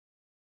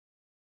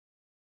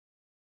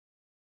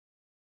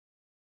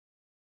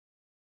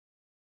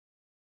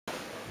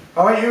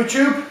Alright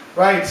YouTube,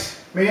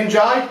 right, me and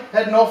Jai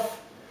heading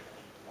off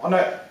on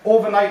an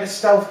overnight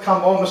stealth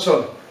camp on my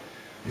son.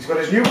 He's got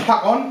his new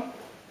pack on,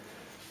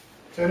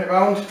 turn it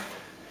round,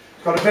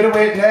 he's got a bit of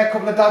weight in there, a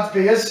couple of dad's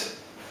beers,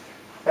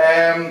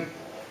 and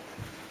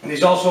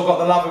he's also got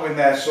the lavvu in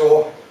there,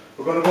 so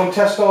we're going to go and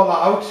test all that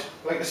out.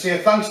 I'd like to say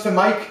thanks to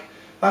Mike,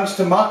 thanks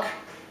to Mac,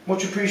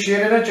 much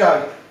appreciated, eh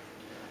Jai?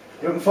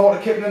 You're looking forward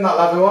to keeping in that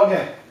lavvu, aren't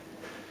you?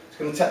 It's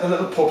going to take the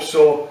little pup,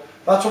 so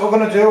that's what we're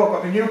going to do. I've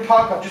got the new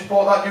pack, I've just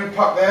bought that new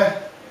pack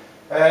there.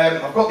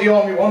 I've got the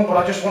army one, but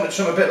I just wanted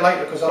something a bit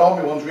lighter because that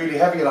army one's really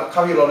heavy and I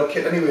carry a lot of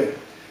kit anyway.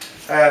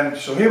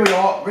 So here we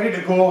are, ready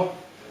to go.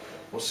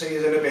 We'll see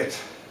you in a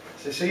bit.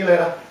 So see you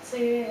later.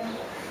 See you later.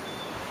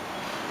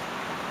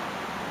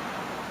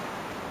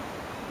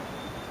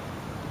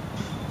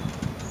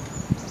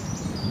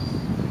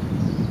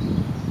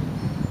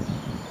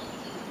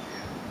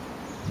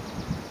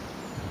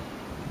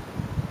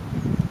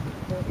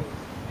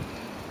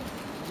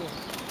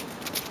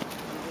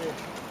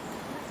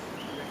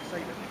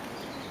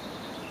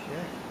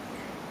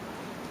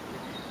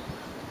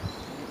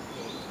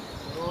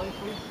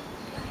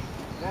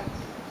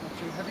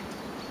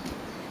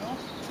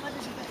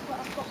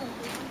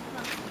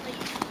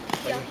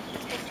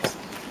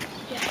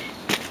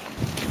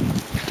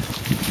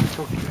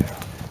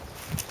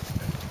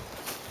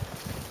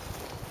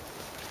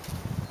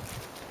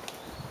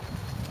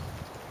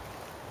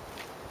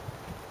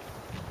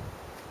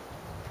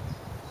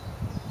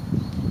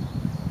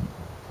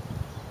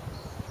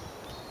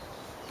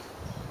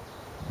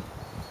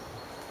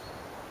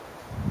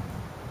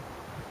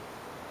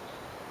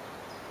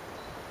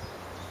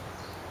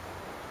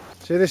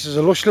 See, this is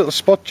a lush little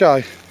spot,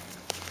 Jai,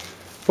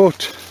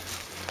 but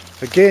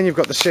again you've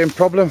got the same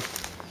problem.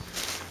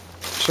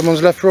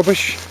 Someone's left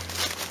rubbish.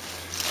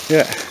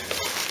 Yeah,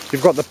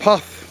 you've got the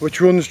path which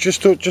runs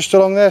just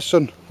along there,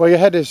 son, where your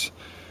head is,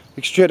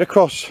 like straight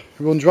across. It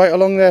runs right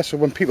along there, so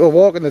when people are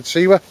walking they'd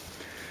see her.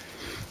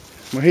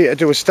 We're here to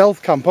do a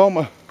stealth camp, aren't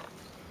we?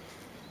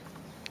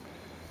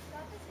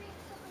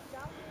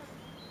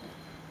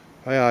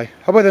 Aye aye.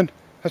 How about then?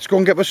 Let's go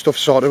and get my stuff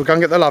sorted. We'll go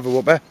and get the lavvu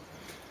up there.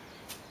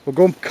 We'll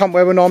go and camp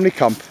where we normally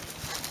camp.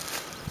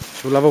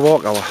 So we'll have a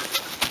walk hour.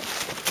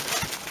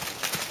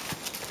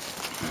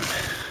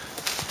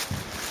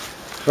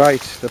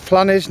 Right, the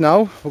plan is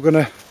now, we're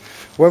gonna,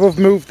 where we've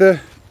moved the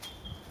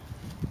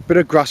bit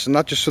of grass and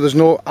that, just so there's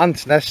no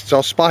ant nests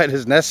or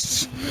spiders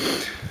nests.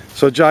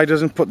 So Jai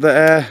doesn't put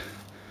the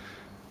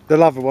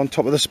lavvu on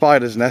top of the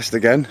spider's nest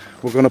again.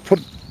 We're gonna put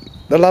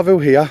the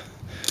lavvu here,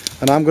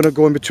 and I'm gonna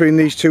go in between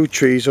these two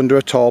trees under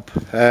a tarp.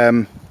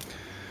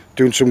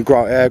 Doing some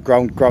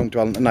ground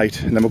dwelling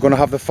tonight, and then we're going to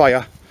have the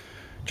fire.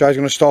 Jai's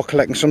going to start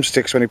collecting some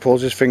sticks when he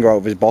pulls his finger out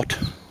of his butt.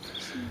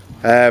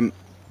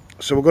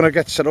 So we're going to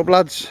get set up,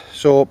 lads,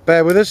 so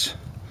bear with us.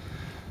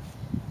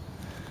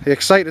 Are you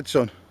excited,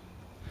 son?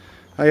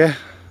 Are you?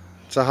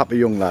 It's a happy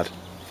young lad.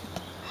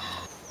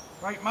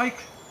 Right, Mike,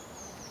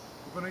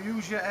 we're going to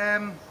use your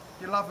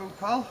lavvu,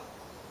 pal.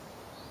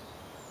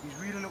 He's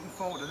really looking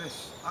forward to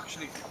this.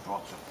 Actually, I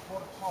brought a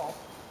tarp.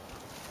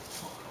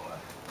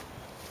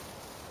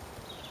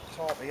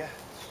 Here,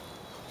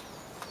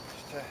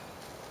 just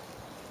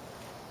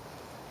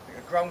make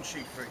a ground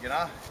sheet for it, you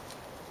know.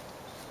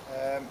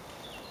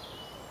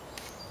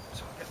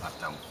 So I'll get that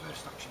down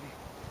first, actually.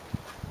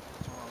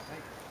 That's all I'll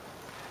take.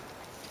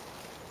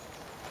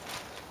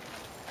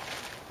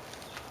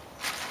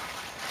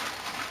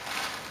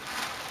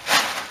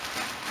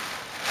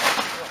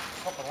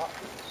 Top of that.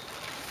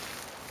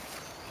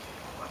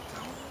 Put that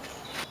down.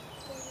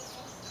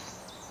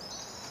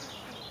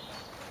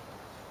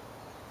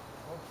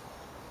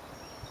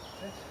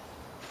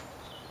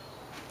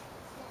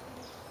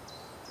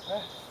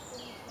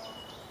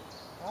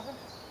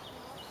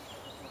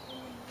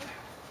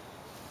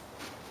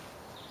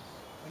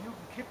 And you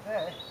can keep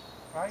there,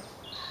 right?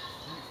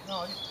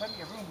 No, there's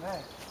plenty of room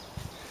there.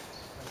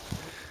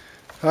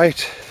 Right,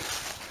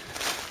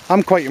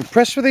 I'm quite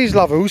impressed with these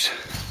lavvus.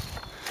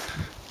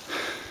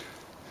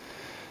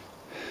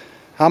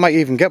 I might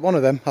even get one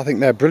of them. I think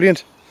they're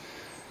brilliant.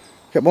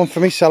 Get one for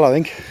myself, I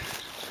think.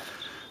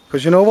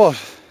 Because you know what?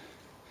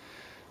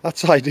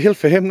 That's ideal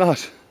for him,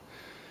 that.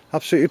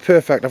 Absolutely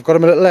perfect. I've got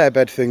him a little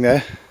airbed thing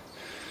there,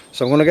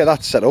 so I'm going to get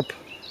that set up.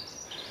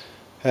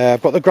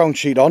 I've got the ground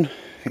sheet on. You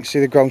can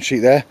see the ground sheet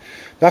there.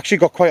 They've actually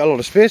got quite a lot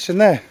of space in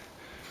there.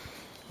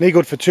 Not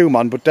good for 2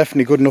 man, but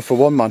definitely good enough for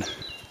 1 man.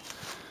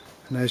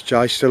 And there's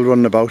Jai still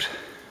running about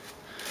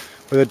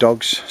with the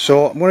dogs.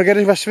 So I'm going to get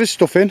the rest of his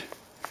stuff in,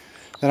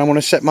 then I'm going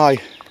to set my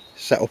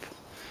setup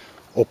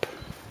up.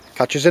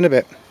 Catch us in a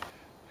bit.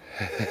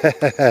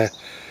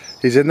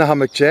 He's in the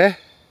hammock chair.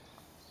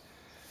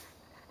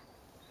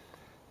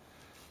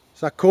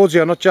 Is that cosy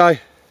or not, Jai?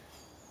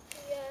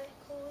 Yeah,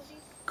 cosy.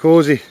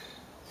 Cosy.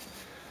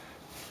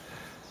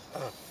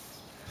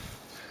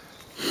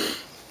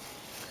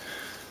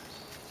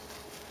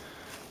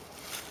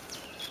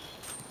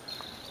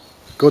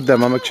 Good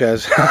them hammock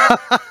chairs.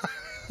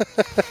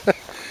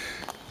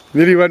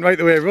 Nearly went right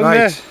the way run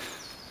there.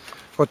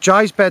 Got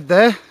Jai's bed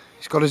there.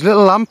 He's got his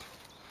little lamp.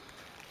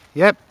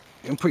 Yep,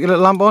 you can put your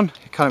little lamp on.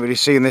 You can't really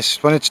see in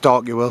this, when it's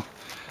dark you will.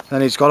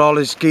 Then he's got all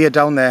his gear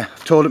down there.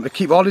 I've told him to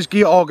keep all his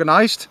gear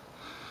organised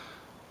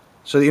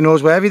so that he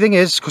knows where everything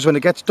is, because when it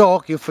gets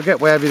dark you'll forget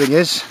where everything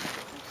is.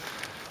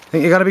 I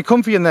think you've got to be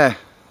comfy in there.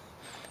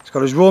 He's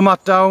got his roll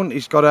mat down.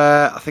 He's got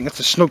a, I think it's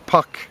a Snug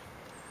Pack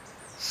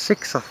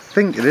 6, I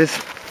think it is.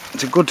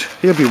 It's a good,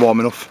 he'll be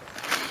warm enough.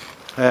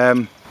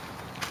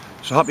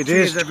 So happy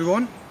days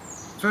everyone.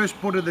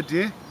 First bud of the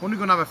day. Only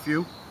going to have a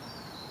few.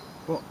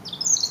 But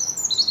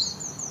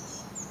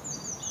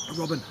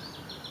Robin,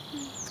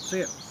 see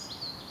it.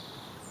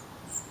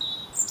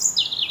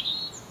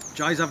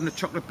 Jai's having a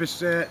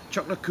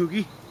chocolate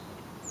cookie.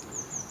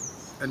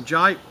 And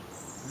Jai,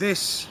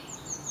 this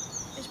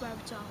Is where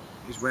it's at.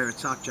 Is where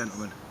it's at,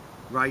 gentlemen.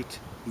 Right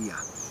here.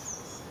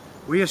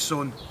 With your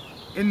son,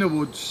 in the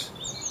woods,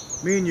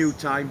 me and you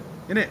time,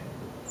 innit?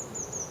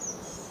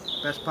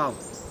 Best pal.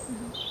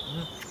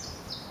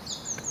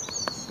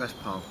 Best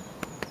pal.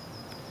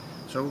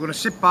 So we're going to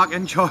sit back,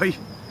 enjoy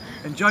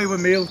our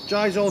meal.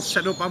 Jai's all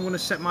set up. I'm going to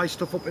set my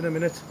stuff up in a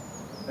minute.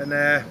 And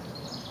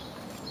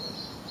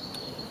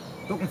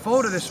looking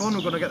forward to this one.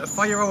 We're going to get the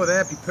fire over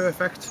there, be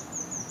perfect.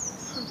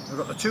 We've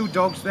got the 2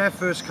 dogs there,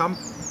 first camp.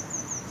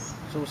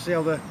 So we'll see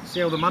how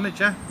the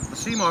manager. They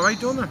seem alright,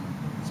 don't they?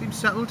 Seem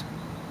settled,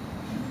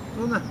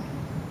 don't they?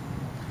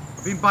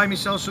 I've been buying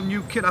myself some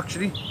new kit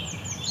actually.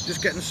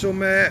 Just getting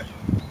some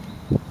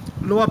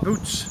lower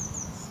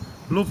boots.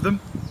 Love them.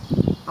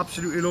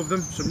 Absolutely love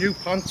them. Some new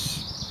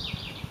pants.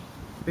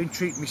 Been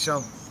treating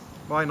myself.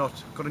 Why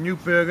not? Got a new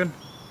Bergen.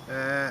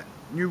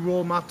 New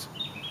roll mat.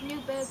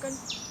 New Bergen.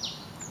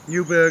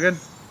 New Bergen.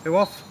 Who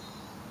off?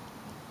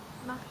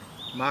 Mac.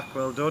 Mac,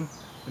 well done.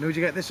 And who'd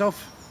you get this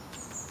off?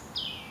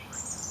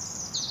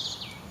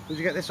 Who'd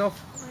you get this off?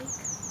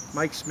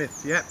 Mike. Mike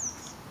Smith, yeah.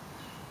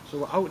 So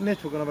we're out in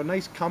it, we're going to have a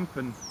nice camp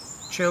and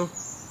chill.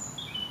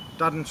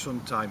 Dad and son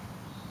time.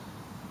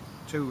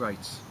 2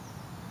 rights.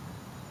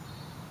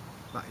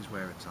 That is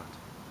where it's at.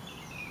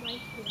 Right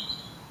here.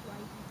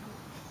 Right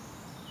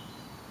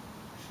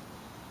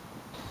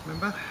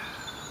Remember?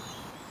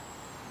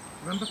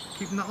 Remember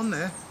keeping that on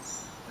there?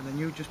 And then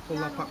you just pull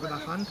that back with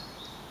that hand.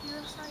 The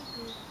other side,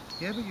 good.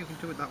 Yeah, but you can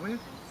do it that way.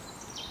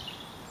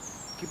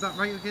 Keep that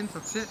right against,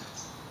 that's it.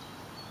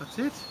 That's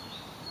it.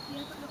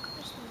 Yeah, but look at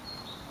this one.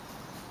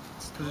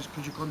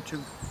 Because you've gone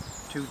too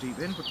deep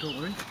in, but don't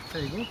worry.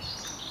 There you go.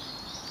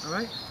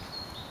 Alright.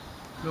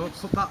 No,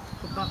 put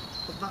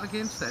that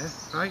against there,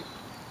 right?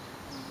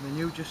 And then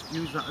you just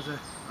use that as a,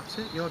 that's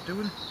it, you're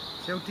doing.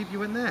 See how deep you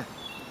went there?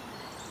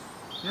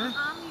 Yeah?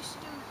 I'm used to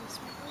doing it this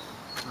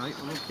way. Right,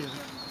 well, okay.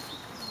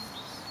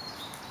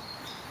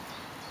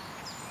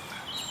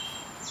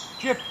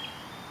 Chip!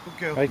 Good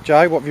girl. Right,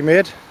 Jai, what have you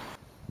made?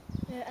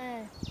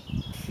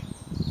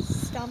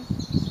 Stamp.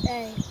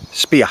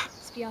 Spear.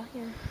 Spear,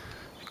 yeah.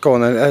 Go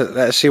on then,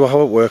 let's see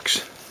how it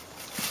works.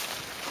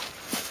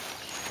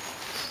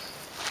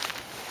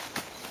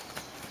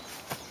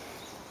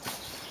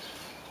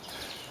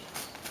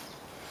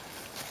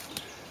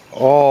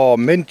 Oh,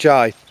 mint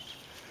Jai.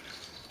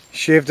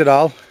 Shaved it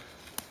all.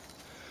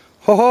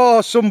 Ho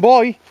ho, some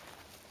boy.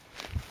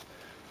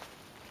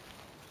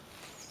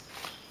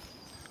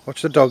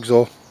 Watch the dogs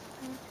though.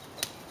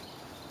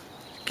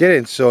 Get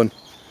in, son.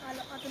 I don't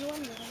know what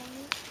I'm doing.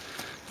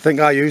 I think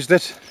I used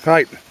it.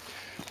 Right,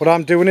 what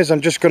I'm doing is I'm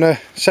just going to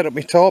set up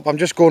my top. I'm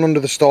just going under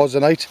the stores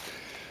tonight.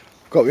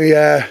 Got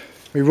my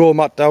roll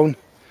mat down.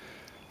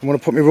 I'm going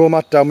to put my roll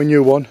mat down, my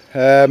new one.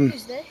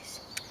 Who's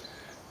this?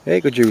 Yeah,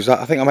 you could use that.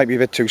 I think I might be a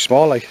bit too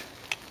small, like.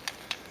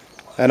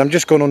 And I'm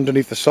just going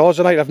underneath the stores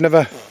tonight. I've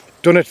never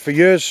done it for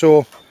years,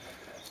 so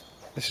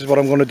this is what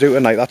I'm going to do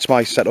tonight. That's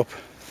my setup.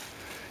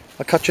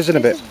 I'll catch you in a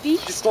bit.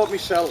 Just bought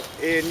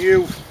myself a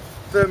new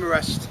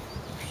Thermarest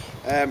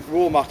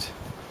roll mat.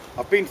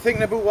 I've been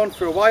thinking about one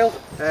for a while,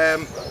 but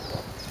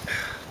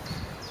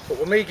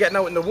with me getting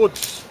out in the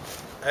woods,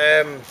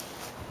 I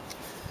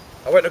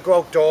went to go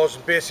outdoors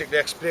and basically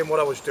explain what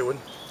I was doing,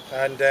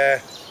 and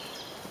they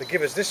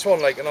give us this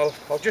one, like, and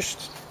I'll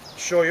just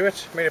show you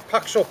it. I mean, it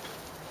packs up.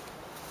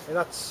 I mean,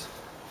 that's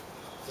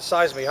the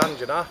size of my hand,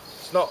 you know.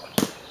 It's not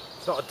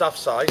a daft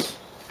size,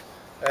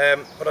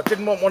 but I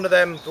didn't want one of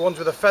them, the ones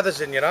with the feathers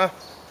in, you know,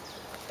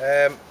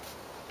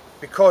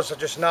 because I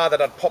just know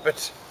that I'd pop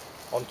it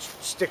on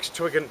sticks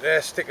twigging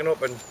there, sticking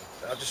up, and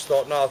I just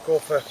thought, no, I'll go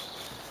for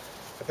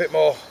a bit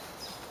more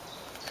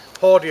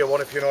hardier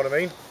one, if you know what I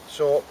mean.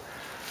 So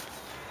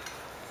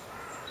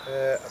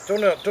I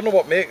don't know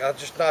what make. I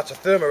just know it's a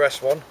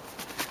Thermarest one.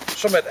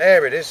 Summit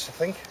Air it is, I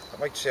think. I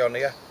might say on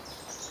here.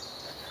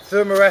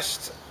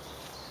 Thermarest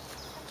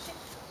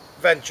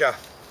Venture.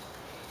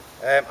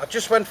 I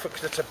just went for,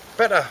 because it's a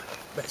better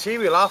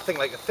material, I think,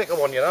 like a thicker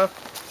one, you know.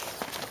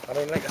 I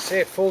mean, like I say,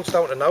 it folds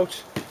down and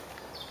out.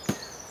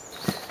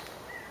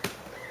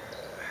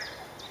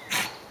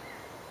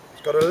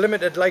 It's got a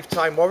limited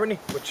lifetime warranty,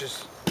 which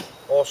is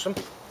awesome.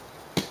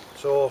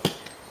 So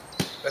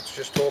let's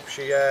just hope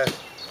she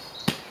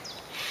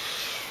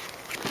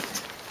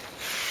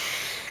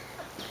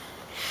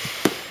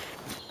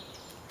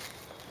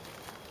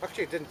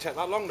Actually, it didn't take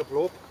that long to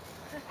blow up.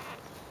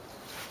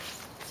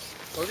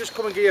 I'll just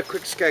come and give you a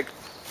quick skeg.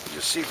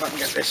 Just see if I can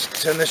get this,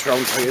 turn this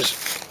round for you.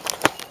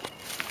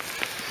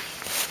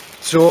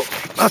 So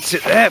that's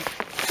it there. Is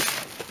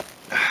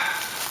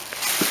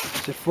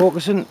it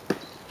focusing?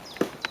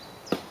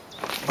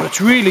 But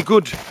it's really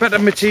good, better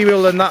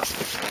material than that.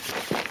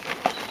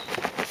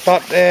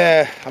 But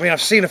I mean,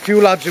 I've seen a few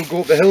lads who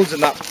go up the hills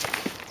and that.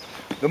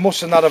 The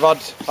mustn't that have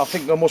had, I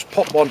think they must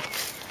pop one.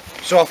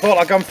 So I thought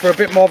I'd go for a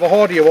bit more of a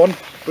hardier one,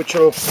 which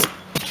will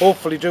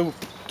hopefully do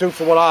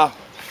for what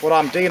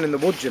I'm doing in the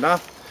woods, you know.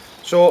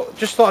 So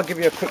just thought I'd give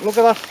you a quick look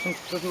at that. It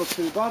doesn't look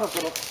too bad. I've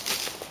got a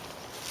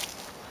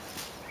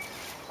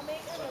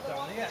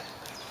down here.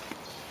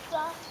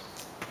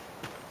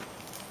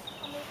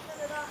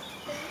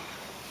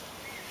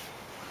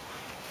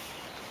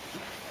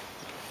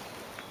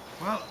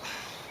 Well,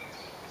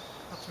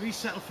 that's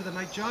resettled for the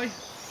night, Joy.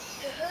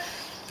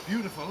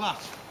 Beautiful,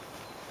 that.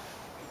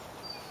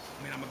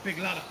 I mean, I'm a big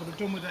lad. I could have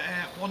done with a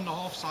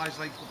 1.5 size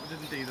legs, but we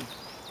didn't do them.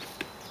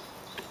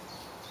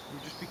 You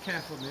just be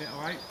careful, mate.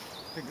 All right.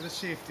 Think of the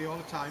safety all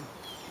the time.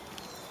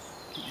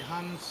 Keep your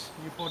hands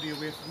and your body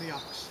away from the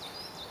axe.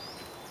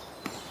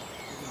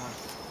 Good lad.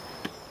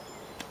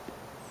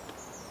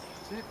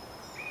 That's it.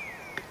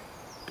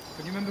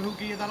 Can you remember who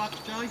gave you that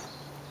axe, Joy?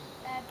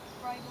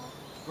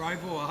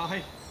 Bribo,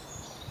 aye.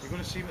 You're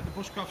going to see him at the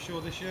Bushcraft show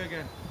this year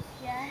again?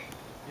 Yeah.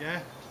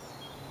 Yeah?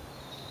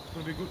 It's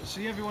going to be good to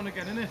see everyone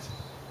again, isn't it?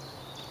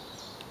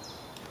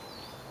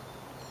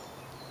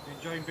 You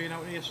enjoying being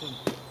out here, son?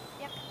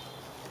 Yep.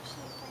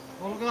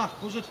 Oh, look at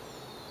that, buzzard.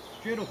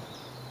 Straight up.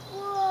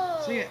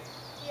 Whoa. See it?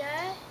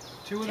 Yeah.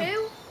 Two of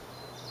them.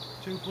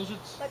 Two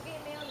buzzards. Like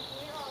being me on the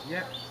computer.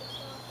 Yep.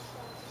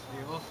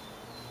 There you are.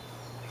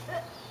 Can I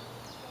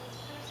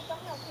sit down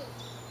now too?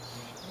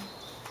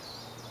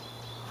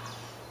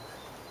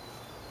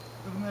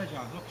 Look at there,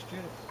 John. Look straight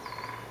up.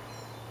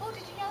 Oh,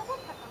 did you get a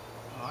woodpecker?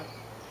 Alright.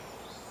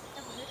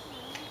 Never heard from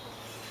you.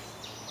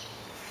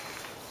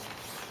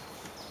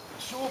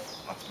 So,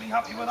 that's me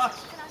happy with that.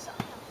 Can I sit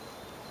down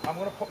now? I'm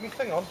going to put my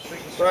thing on so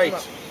you can see.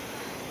 Right.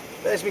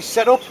 There's me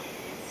setup.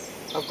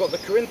 I've got the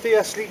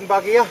Corinthia sleeping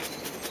bag here.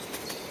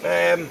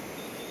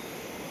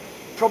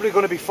 Probably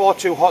going to be far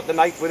too hot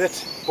tonight with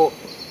it, but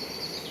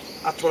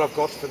that's what I've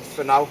got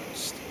for now.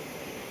 It's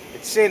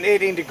saying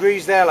 18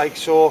 degrees there, like,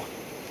 so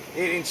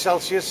 18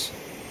 Celsius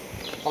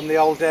on the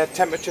old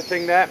temperature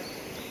thing there.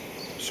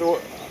 So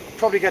I'll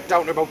probably get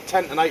down to about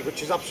 10 tonight,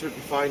 which is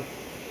absolutely fine.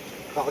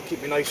 That'll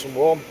keep me nice and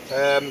warm.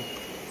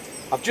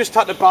 I've just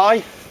had to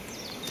buy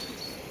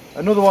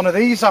another one of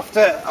these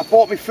after I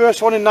bought my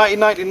first one in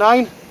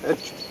 1999,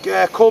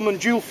 a Coleman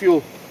dual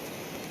fuel.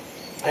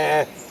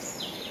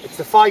 It's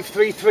the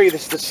 533.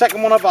 This is the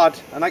second one I've had,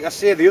 and like I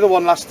say, the other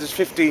one lasted us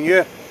 15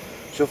 years.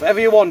 So if ever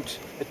you want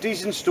a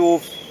decent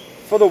stove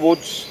for the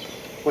woods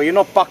where you're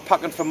not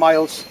backpacking for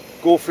miles,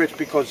 go for it,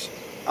 because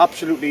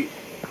absolutely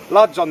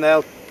lads on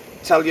there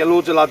tell you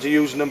loads of lads are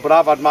using them, but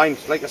I've had mine,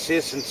 like I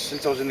say,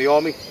 since I was in the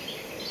army.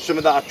 Some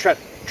of that I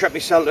treat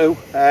myself to,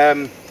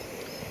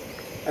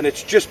 and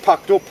it's just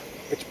packed up.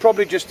 It's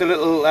probably just a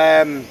little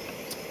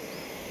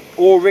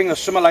O-ring or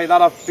something like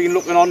that I've been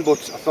looking on, but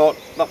I thought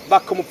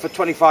that come up for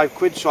 25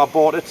 quid, so I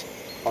bought it,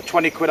 or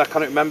 20 quid, I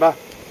can't remember.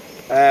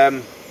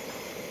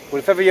 But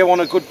if ever you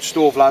want a good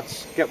stove,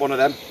 lads, get one of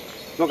them.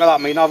 Look at that,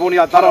 I mean, I've only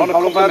had that on a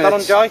couple of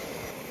minutes. That on, Jai,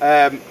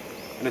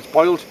 and it's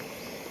boiled,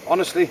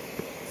 honestly.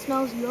 It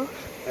smells lush.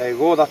 There you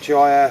go, that's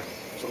your,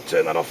 so I'll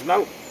turn that off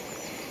now.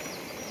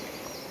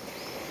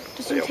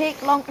 Doesn't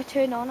take long to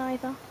turn on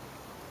either.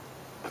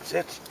 That's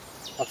it.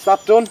 That's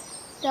that done.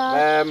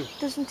 Dad,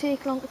 doesn't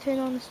take long to turn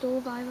on the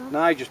stove either.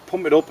 Nah, you just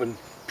pump it up and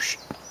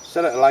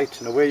set it alight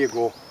and away you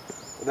go.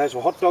 But there's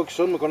a hot dog,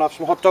 son. We're going to have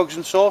some hot dogs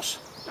and sauce.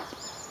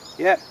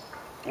 Yeah,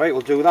 right,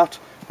 we'll do that.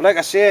 But like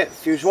I say,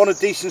 if you want a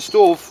decent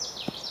stove,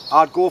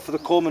 I'd go for the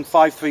Coleman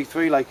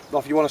 533. Like,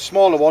 if you want a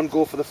smaller one,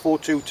 go for the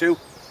 422.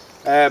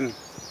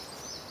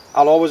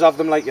 I'll always have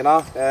them, like, you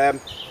know.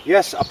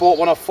 Yes, I bought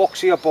one off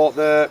Foxy. I bought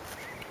the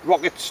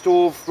Rocket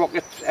stove,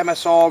 Rocket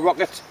MSR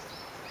Rocket,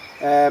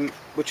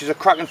 which is a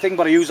cracking thing,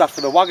 but I use that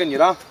for the wagon, you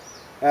know.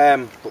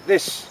 But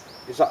this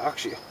is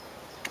actually,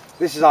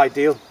 this is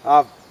ideal.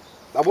 I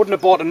wouldn't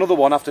have bought another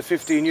one after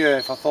 15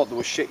 years if I thought they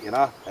were shit, you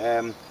know.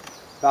 They're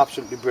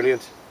absolutely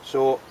brilliant.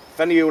 So if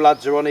any of you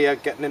lads are on here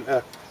getting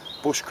into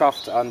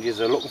bushcraft and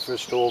you're looking for a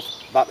stove,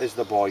 that is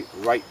the boy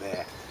right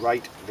there,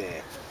 right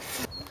there.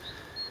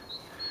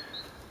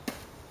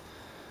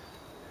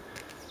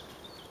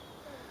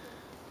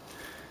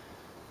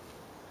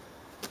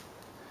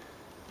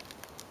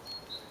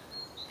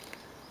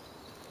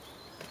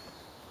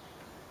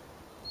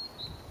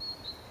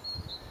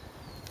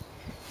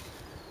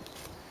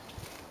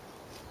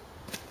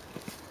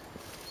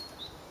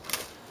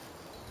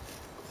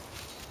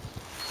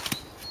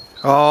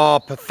 Oh,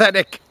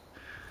 pathetic.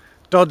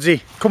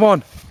 Dodsy, come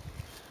on.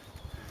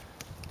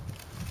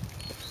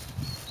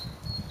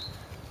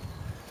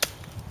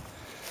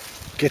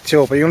 Get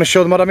up. Are you going to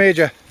show them what I made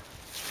you?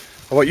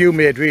 Or what you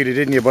made, really,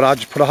 didn't you? But I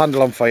just put a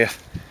handle on for you.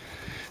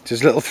 It's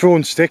his little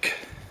throwing stick.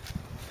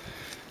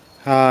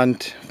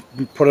 and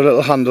put a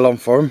little handle on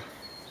for him.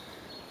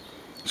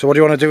 So what do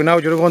you want to do now?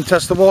 Do you want to go and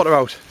test the water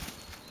out?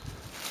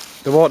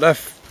 The water...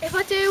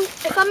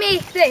 If I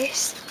make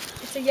this,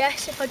 it's a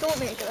yes. If I don't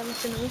make it, then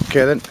it's a no.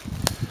 Okay then.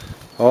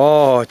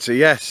 Oh, it's a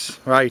yes.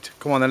 Right,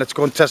 come on then, let's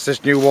go and test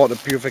this new water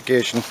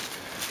purification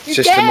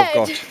system we've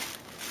got.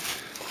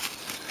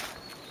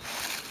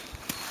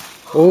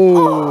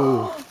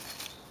 Oh,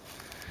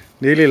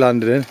 nearly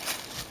landed in.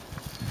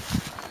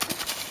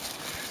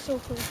 So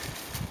cool.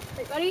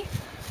 Right, ready?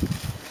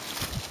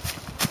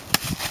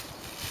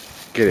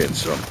 Get in,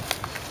 son.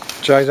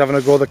 Jai's having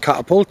a go at the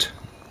catapult.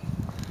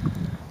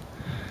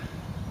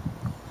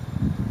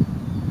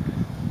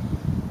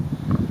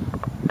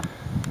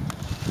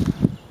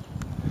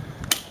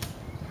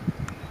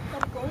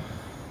 Let it go.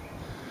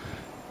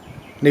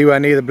 Anywhere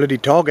near the bloody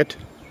target.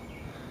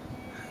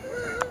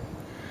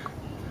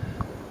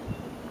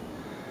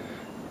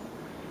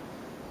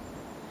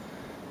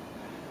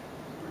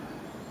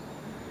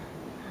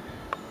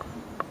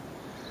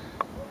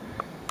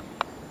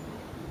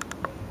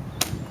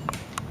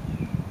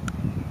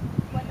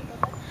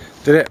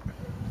 Did it?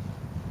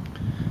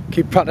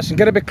 Keep practicing,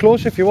 get a bit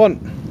closer if you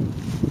want.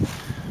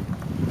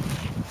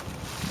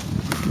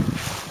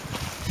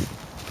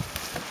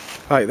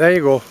 Right, there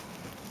you go.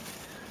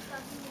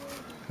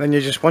 Then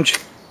you just want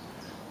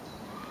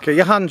get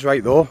your hands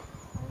right though.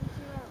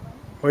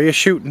 Where you're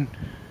shooting.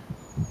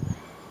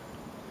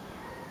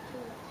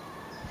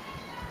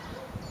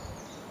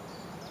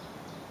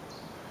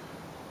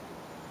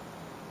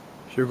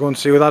 Should we go and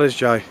see what that is,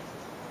 Jai?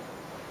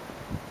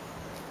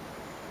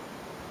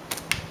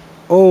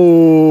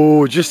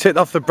 Oh, just hit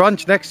off the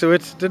branch next to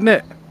it, didn't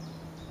it?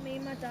 Me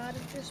and my dad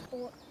have just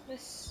bought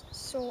this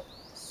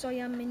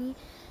soya mini,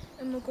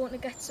 and we're going to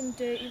get some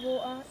dirty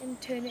water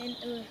and turn it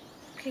into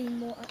clean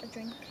water to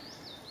drink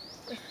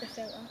with the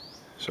filter.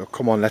 So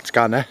come on, let's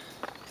go now.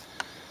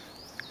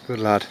 Good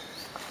lad.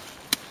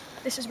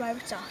 This is where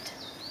it's at.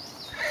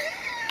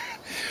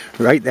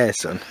 Right there,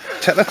 son.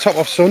 Take the top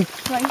off, son.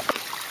 Right.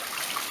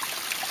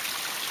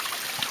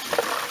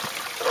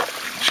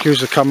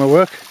 Excuse the camera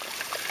work.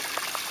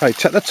 Right,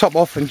 take the top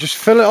off and just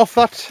fill it off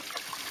that.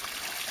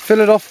 Fill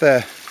it off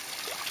there.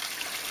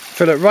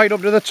 Fill it right up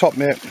to the top,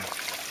 mate.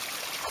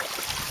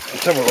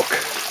 Let's have a look.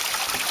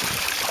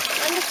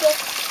 And it's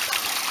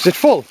full. Is it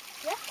full?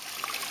 Yeah.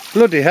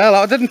 Bloody hell,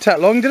 that didn't take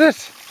long, did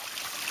it?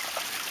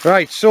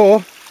 Right, so,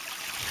 do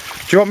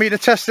you want me to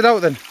test it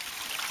out then?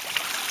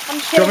 I'm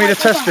Do you want me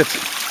to test it?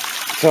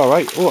 It's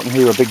alright. Oh, I can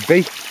hear a big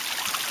bee.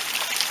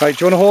 Right,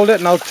 do you want to hold it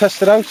and I'll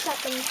test it out?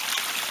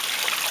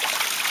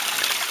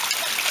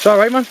 It's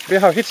alright, man. Be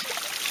a hit.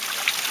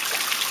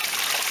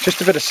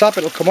 Just a bit of sap,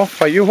 it'll come off.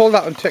 Right, you hold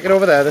that and take it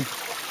over there then.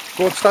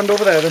 Go and stand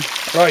over there then.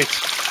 Right.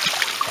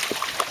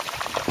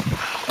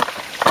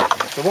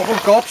 So what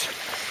we've got,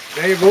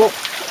 there you go.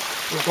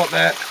 We've got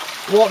the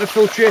water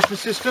filtration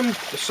system,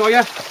 the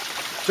soya.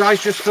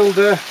 Jai's just filled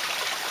the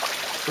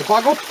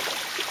bag up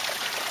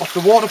off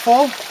the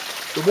waterfall.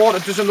 The water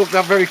doesn't look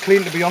that very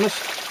clean, to be honest.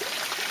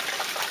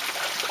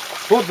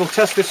 But we'll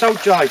test this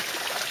out, Jai.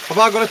 Have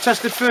I got to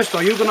test it first, or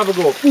are you going to have a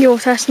go? You're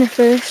testing it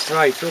first.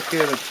 Right, okay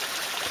then.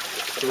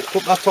 So we'll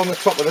put that on the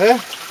top of there.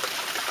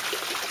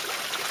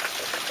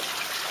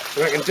 I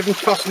reckon didn't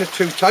fasten it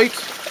too tight.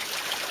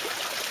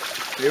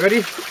 Are you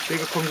ready? See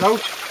if it comes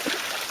out.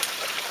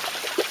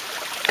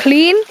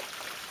 Clean.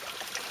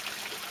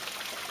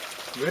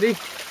 You ready?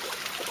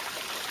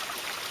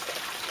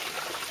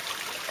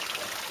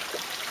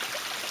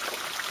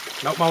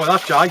 Knock more with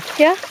that, Jai.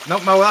 Yeah.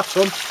 Knock more with that,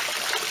 son.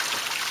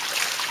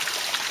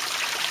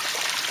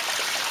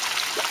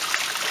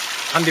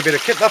 Handy bit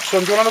of kit that,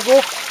 son. Do you want to have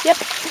a go? Yep.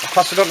 I'll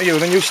pass it on to you,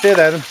 then you stay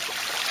there then.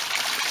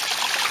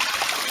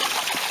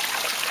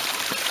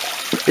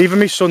 Even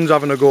my son's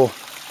having a go.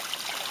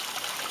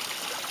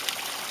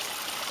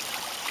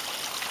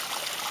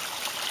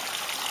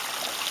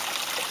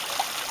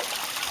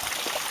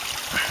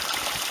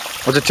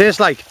 What does it taste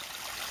like?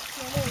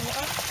 Normal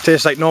water.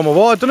 Tastes like normal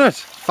water, doesn't it?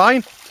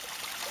 Fine.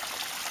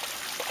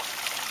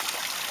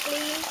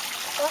 Clean.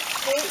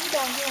 That's dirty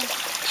down here.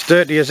 It's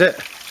dirty, is it?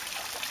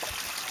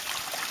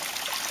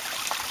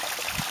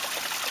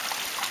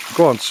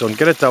 Go on, son,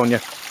 get it down you.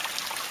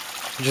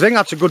 Do you think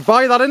that's a good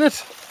buy, that,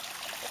 innit?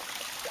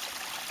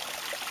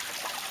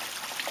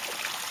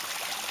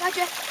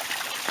 Roger.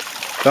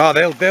 Ah,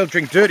 they'll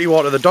drink dirty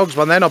water, the dogs,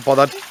 man, they're not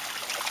bothered.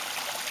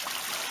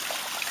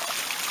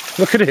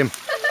 Look at him.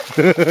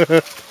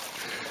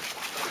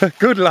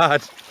 Good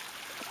lad.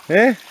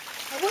 Eh?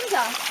 I wonder,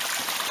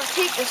 I'll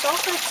take this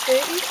off and it's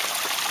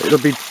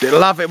dirty.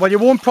 It'll have it, well you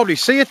won't probably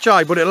see it,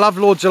 Jai, but it'll have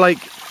loads of like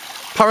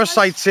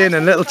parasites in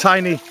and little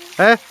tiny,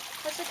 eh?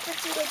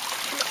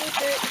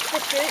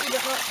 Dirty,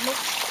 but not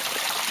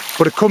much.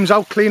 But it comes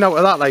out clean out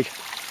of that, like.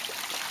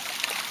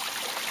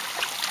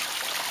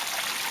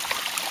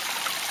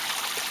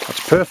 That's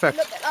perfect.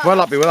 That. Well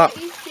happy with that.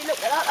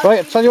 That. Right,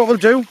 I'll tell you what we'll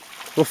do.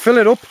 We'll fill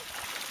it up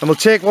and we'll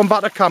take one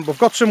back to camp. We've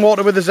got some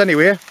water with us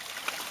anyway,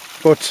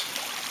 but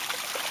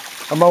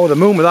I'm over the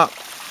moon with that.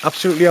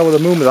 Absolutely over the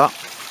moon with that.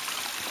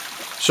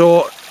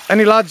 So,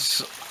 any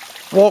lads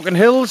walking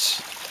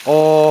hills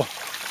or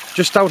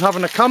just out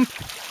having a camp,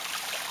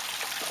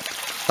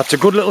 that's a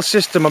good little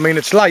system. I mean,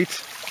 it's light.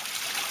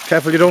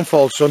 Careful you don't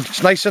fall, son.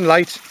 It's nice and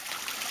light,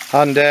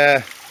 and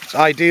it's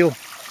ideal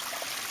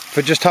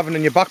for just having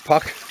in your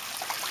backpack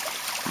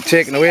and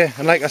taking away.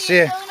 And like I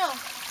say,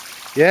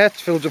 yeah, it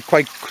fills up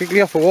quite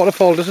quickly off a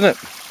waterfall, doesn't it?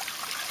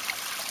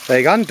 There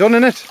you go, done,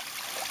 innit?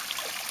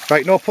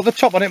 Right, no, put the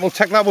top on it, we'll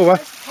take that over.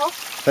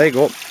 There you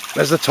go,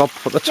 there's the top,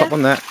 put the top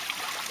on there.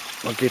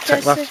 Okay,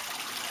 take that.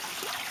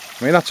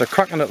 I mean, that's a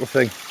cracking little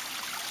thing.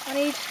 I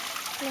need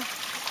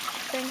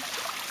thing.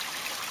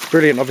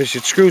 Brilliant, obviously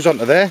it screws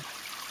onto there.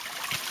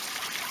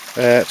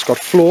 It's got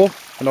flow,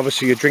 and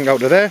obviously you drink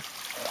out of there.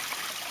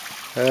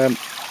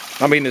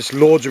 I mean, there's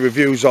loads of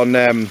reviews on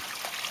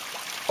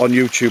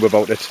YouTube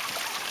about it.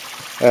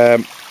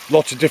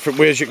 Lots of different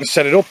ways you can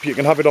set it up. You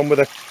can have it on with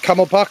a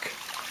camel pack.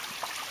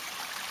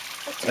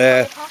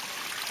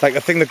 Like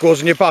a thing that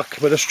goes in your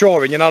back with a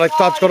straw in, you know, like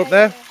Dad's got up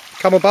there,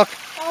 camel back.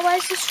 Oh,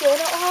 where's the straw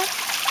that I have?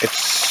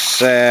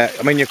 It's,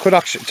 I mean, you could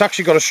actually, it's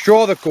actually got a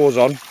straw that goes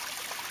on.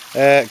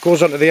 It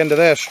goes onto the end of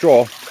their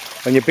straw,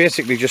 and you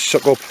basically just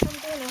suck up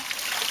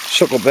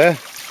there.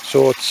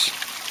 So it's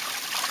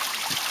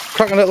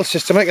cracking little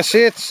system. Like I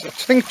say, it's I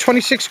think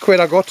 26 quid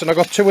I got, and I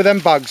got 2 of them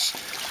bags.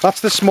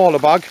 That's the smaller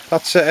bag.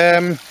 That's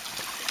a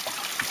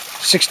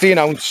 16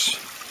 ounce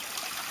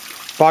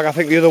bag. I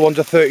think the other one's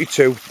a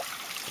 32.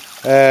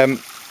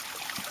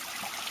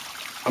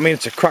 I mean,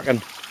 it's a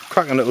cracking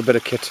little bit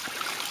of kit.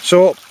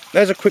 So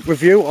there's a quick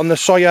review on the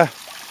Sawyer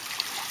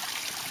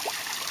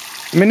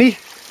Mini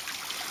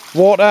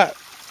water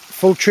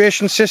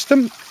filtration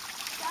system.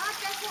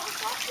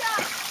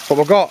 What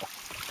we've got?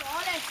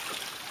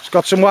 It's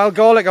got some wild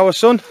garlic, our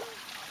son.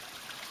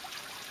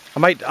 I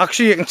might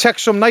actually, you can take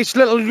some nice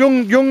little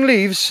young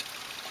leaves,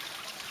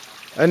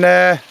 and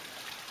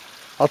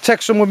I'll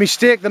take some with me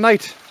steak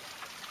tonight.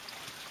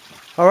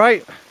 All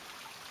right.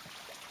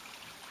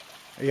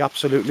 He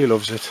absolutely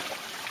loves it.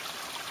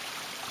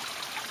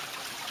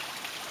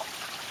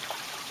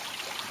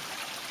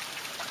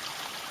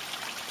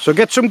 So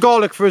get some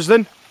garlic for us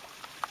then.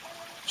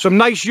 Some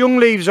nice young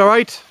leaves, all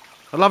right?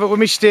 I'll have it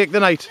with me steak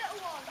tonight.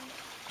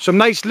 Some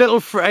nice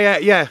little,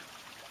 yeah,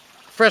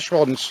 fresh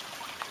ones.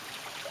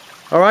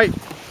 All right.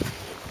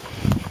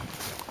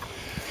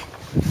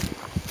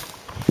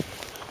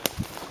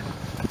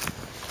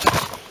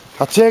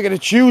 I take it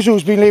it's you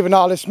who's been leaving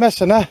all this mess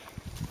in there.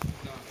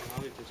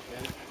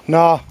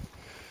 No,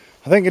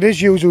 I think it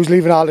is you who's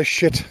leaving all this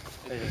shit.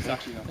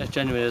 It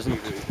genuinely isn't.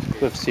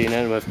 We've seen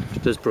it, and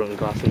there's broken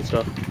glass and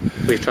stuff.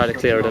 We've tried to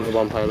clear it into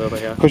one pile over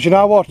here. Because you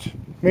know what?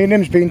 Me and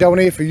him's been down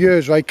here for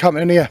years, right,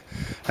 camping in here.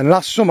 And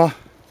last summer,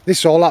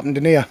 this all happened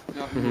in here.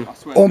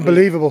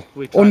 Unbelievable.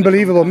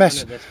 Unbelievable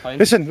mess.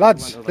 Listen,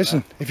 lads,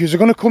 listen. If you're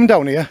going to come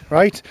down here,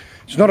 right,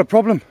 it's not a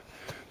problem.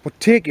 But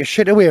take your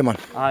shit away, man.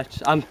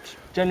 I'm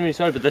genuinely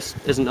sorry, but this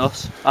isn't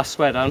us. I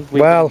swear down.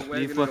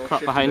 We've got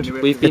crap behind.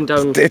 We've been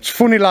down. It's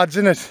funny, lads,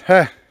 isn't it?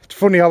 It's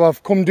funny how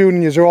I've come down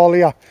and you're all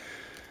here.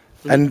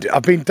 And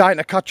I've been dying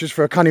to catch us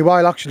for a canny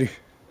while, actually.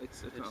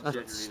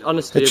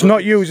 Honestly, it's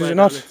not used, is it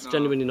not? It's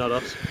genuinely not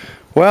us.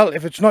 Well,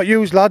 if it's not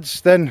used,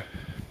 lads, then...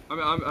 I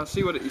mean, I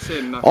see what you're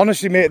saying.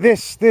 Honestly, mate,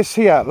 this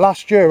here,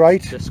 last year,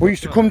 right, we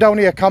used to come down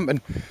here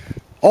camping.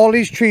 All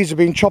these trees have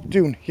been chopped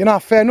down. You know,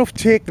 fair enough,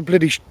 take the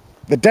bloody...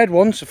 the dead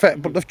ones,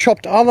 but they've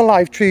chopped all the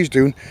live trees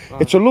down.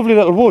 It's a lovely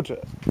little wood.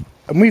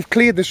 And we've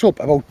cleared this up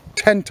about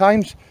 10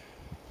 times.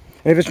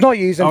 And if it's not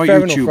used, then fair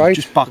YouTube, enough, right?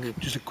 Just back,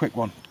 just a quick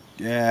one.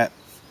 Yeah,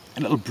 a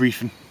little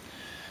briefing.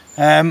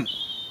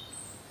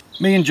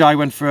 Me and Jai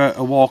went for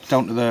a walk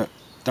down to the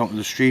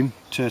stream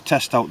to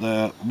test out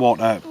the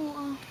water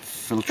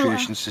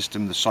filtration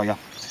system, the Sawyer.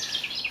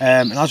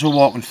 And as we're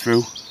walking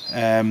through,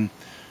 that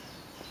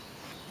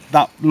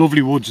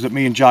lovely woods that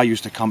me and Jai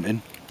used to camp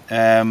in,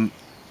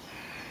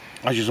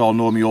 as you all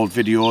know, my old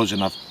videos,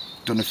 and I've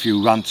done a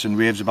few rants and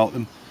raves about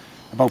them,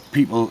 about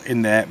people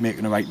in there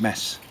making a right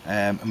mess.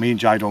 And me and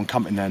Jai don't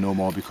camp in there no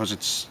more because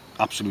it's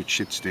absolute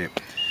shit state.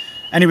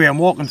 Anyway, I'm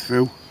walking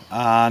through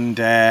and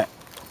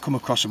come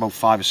across about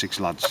 5 or 6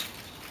 lads.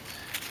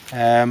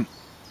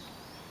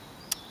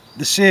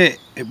 They say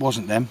it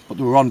wasn't them, but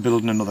they were on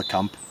building another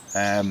camp,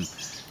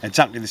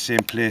 exactly the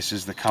same place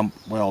as the camp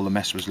where all the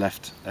mess was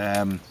left.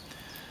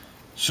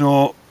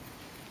 So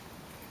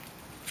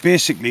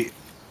basically,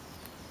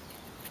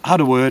 I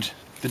had a word,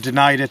 they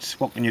denied it.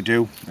 What can you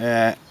do?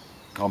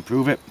 Can't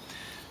prove it.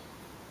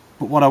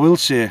 But what I will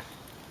say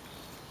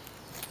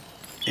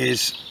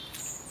is,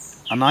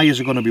 I know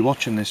you're going to be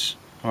watching this,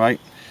 alright?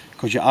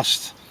 Because you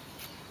asked,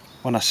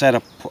 when I said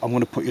I'm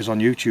going to put you on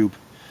YouTube,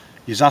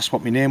 you asked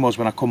what my name was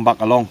when I come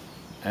back along,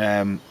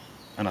 and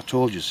I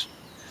told you.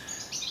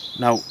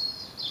 Now,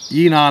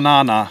 ye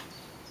nah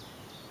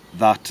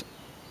that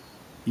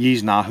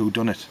ye's nah who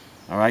done it,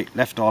 alright?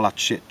 Left all that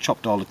shit,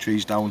 chopped all the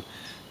trees down,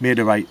 made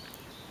a right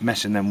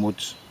mess in them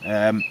woods.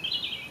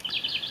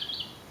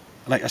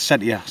 Like I said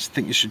to you, I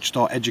think you should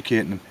start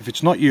educating them. If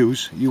it's not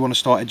yous, you want to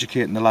start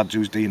educating the lads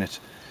who's doing it,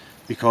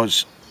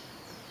 because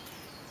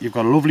you've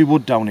got a lovely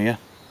wood down here.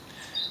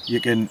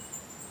 You can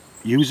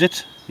use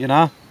it, you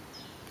know.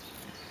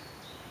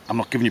 I'm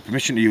not giving you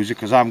permission to use it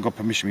because I haven't got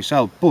permission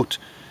myself, but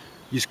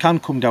you can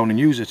come down and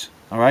use it,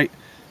 alright?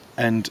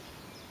 And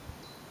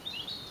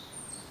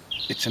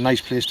it's a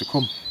nice place to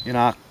come, you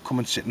know. Come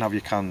and sit and have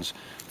your cans.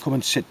 Come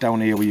and sit down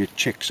here with your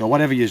chicks or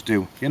whatever you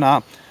do, you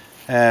know.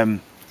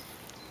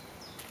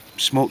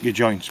 Smoke your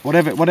joints,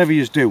 whatever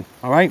you do,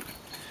 alright?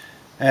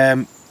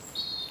 But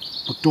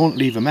don't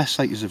leave a mess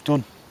like you have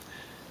done.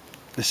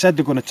 They said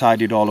they're going to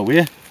tidy it all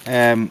away.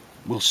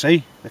 We'll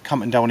see. They're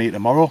camping down here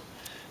tomorrow.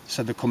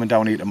 Said they're coming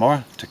down here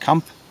tomorrow to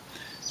camp.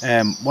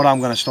 What I'm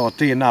going to start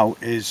doing now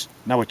is,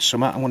 now it's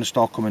summer, I'm going to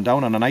start coming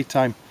down on the night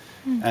time.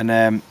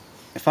 And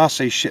if I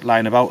see shit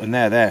lying about and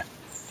they're there,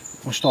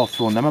 I'll start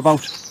throwing them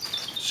about.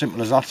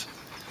 Simple as that.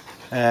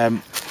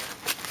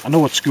 I know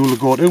what school to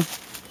go to.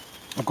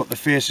 I've got the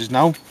faces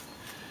now.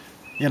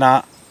 You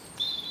know,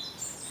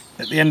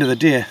 at the end of the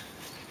day,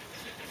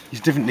 you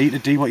didn't need to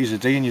do what you're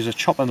doing. You're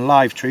chopping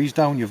live trees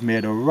down. You've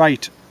made a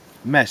right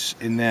mess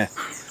in there.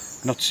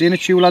 Not saying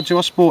it's you lads who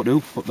I spoke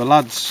to, but the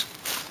lads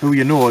who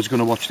you know is going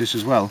to watch this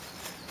as well.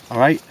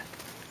 Alright,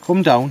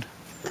 come down,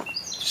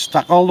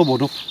 stack all the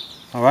wood up,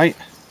 alright,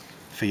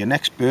 for your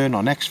next burn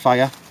or next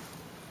fire.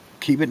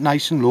 Keep it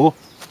nice and low,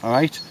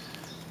 alright.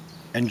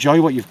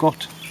 Enjoy what you've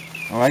got,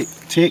 alright.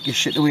 Take your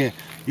shit away.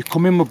 You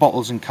come in with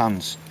bottles and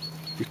cans.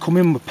 You come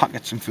in with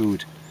packets and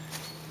food.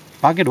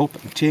 Bag it up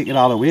and take it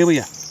all away with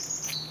you.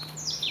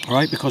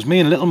 Alright, because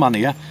me and little man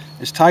here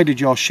has tidied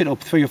your shit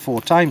up 3 or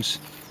 4 times.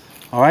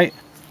 Alright?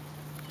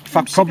 In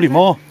fact, probably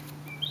more.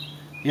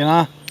 You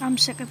know? I'm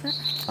sick of it.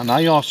 And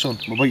I are, son.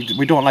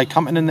 We don't like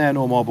camping in there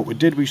no more, but we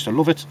did. We used to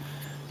love it.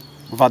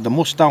 We've had the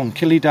Muss down,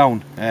 Killy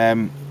down.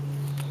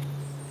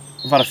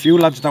 We've had a few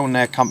lads down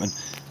there camping,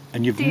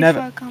 and you've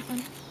never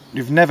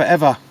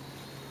ever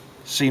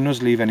seen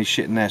us leave any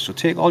shit in there. So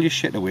take all your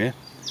shit away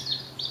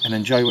and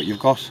enjoy what you've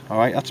got.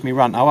 Alright, that's me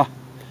rant hour.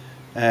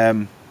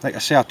 Like I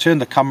say, I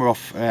turned the camera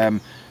off.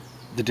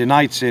 They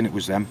denied saying it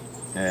was them.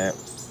 I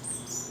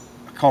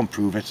can't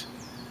prove it,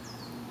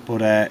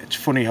 but it's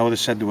funny how they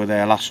said they were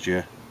there last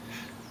year,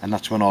 and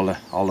that's when all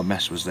the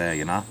mess was there,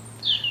 you know.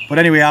 But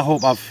anyway, I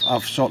hope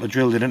I've sort of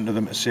drilled it into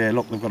them to say,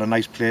 look, they've got a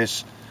nice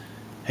place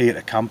here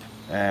to camp.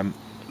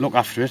 Look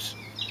after it,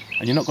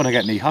 and you're not going to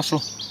get any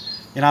hassle.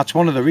 You know, it's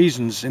one of the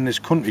reasons in this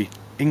country,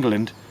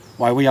 England,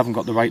 why we haven't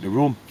got the right to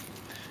roam.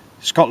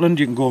 Scotland,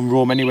 you can go and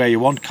roam anywhere you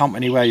want, camp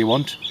anywhere you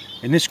want.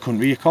 In this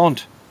country, you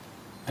can't,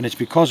 and it's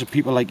because of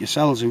people like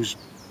yourselves who's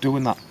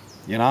doing that.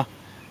 You know,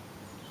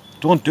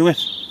 don't do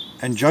it.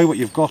 Enjoy what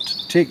you've got.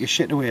 Take your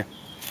shit away,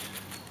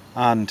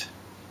 and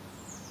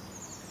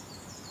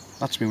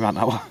that's me rant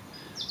hour.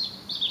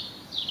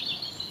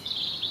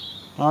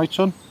 All right,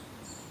 son.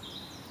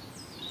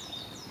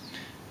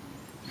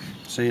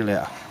 See you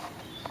later.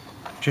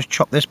 Just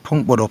chop this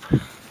punk wood up.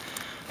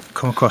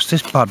 Come across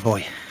this bad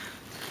boy.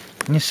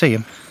 Can you see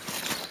him?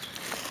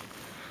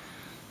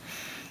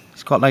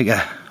 He's got like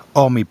a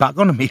army back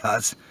on him, he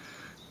has.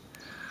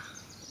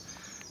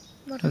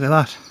 Look at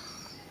that.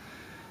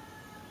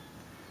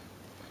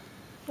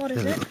 What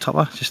is a little it?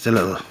 topper, just a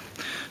little,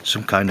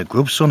 some kind of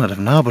grub, son, I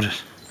don't know, but a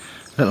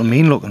little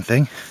mean looking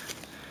thing.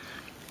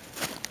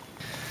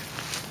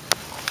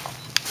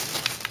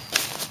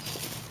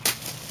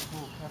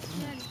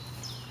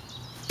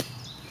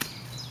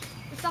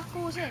 If that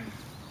goes in.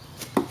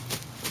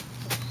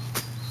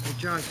 Hey,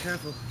 John,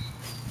 careful.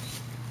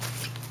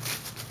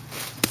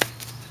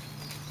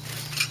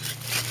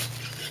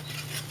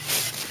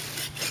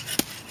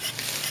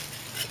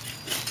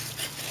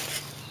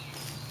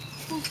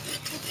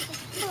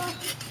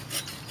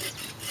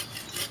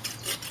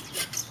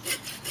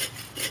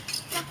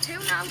 Got 2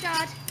 now,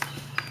 Dad.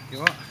 You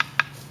what?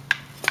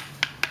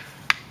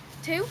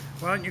 2?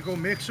 Why don't you go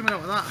make something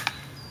out of that?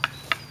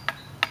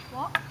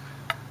 What?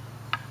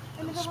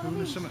 A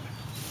spoon or something.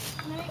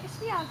 Can I make a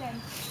spear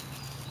again?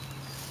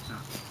 No.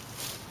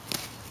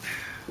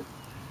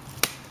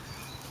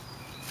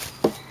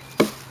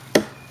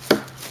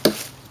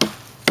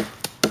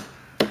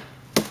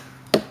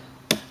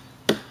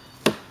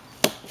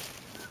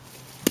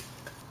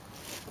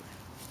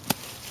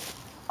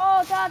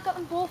 Oh, Dad, got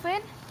them both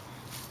in.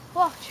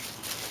 Watch.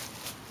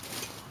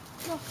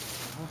 Look.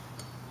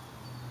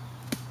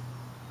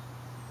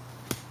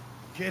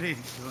 Get in,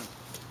 son.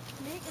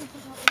 Make them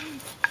put out the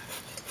leaf.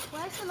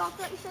 Where's the log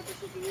that you said this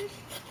should be used?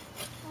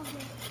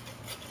 Okay.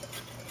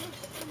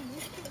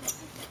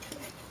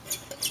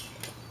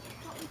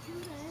 Got me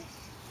through this.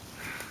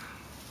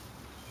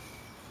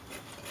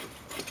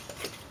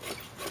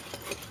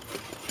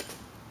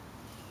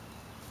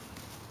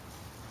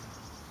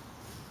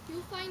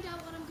 You'll find out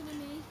what I'm going to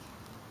make.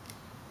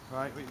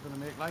 Right, what you going to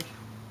make like?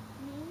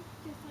 No,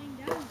 you'll find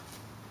out.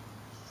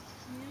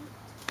 Yeah.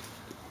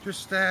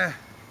 Just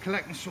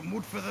collecting some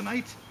wood for the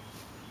night.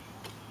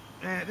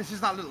 This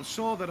is that little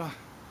saw that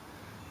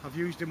I've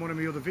used in one of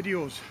my other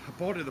videos. I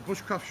bought it at the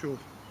bushcraft show.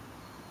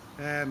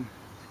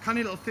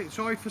 Canny little thing, it's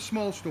alright for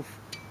small stuff,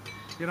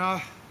 you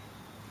know,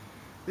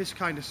 this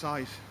kind of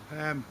size.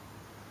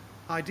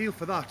 Ideal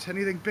for that.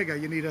 Anything bigger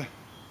you need a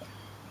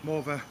more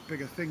of a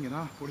bigger thing, you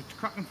know, but it's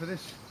cracking for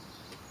this.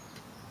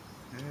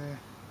 Go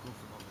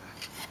for about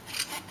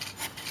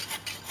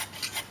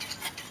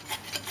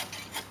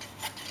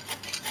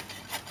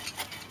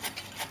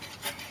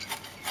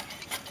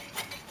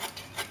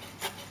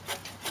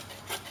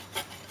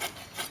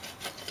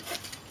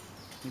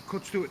there. It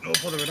cuts through it no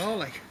bother at all,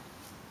 like.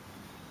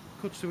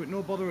 Cuts through it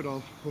no bother at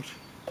all, but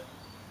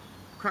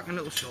cracking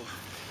little saw.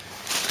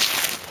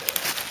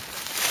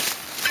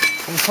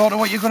 Have you thought of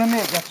what you're going to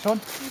make yet, son?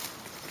 I'm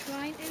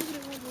trying to, but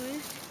it won't work.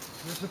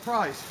 Is it a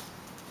surprise?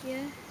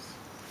 Yes.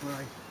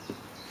 Right.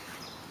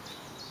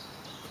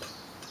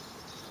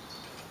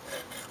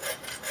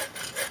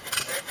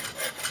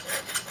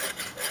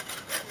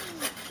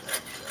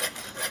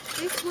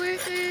 It's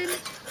working.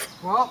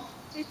 What?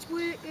 It's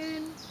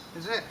working.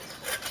 Is it?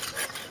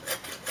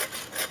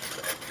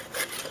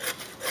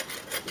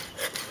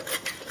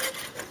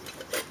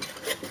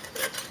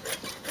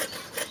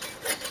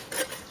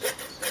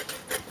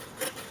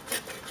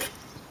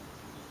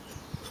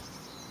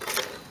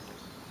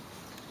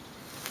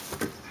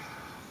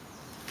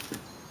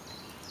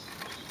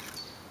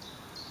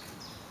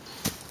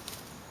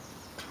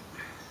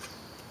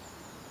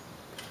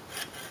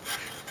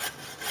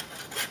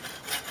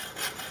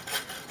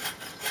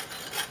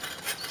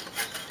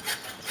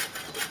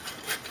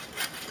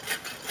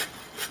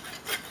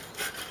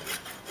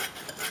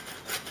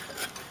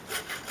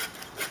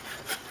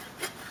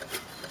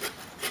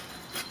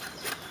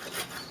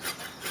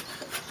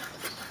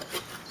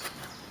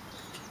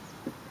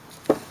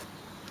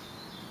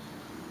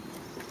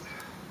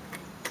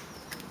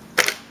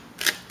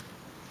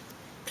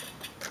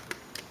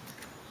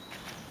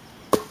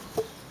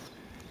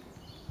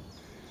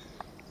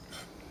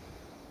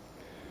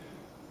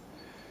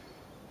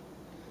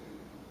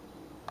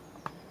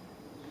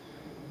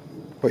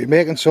 What are you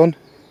making, son?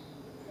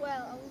 Well,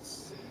 I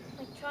was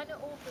like trying to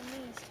open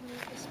these to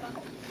make this back,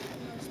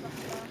 this back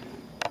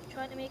bar.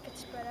 Trying to make it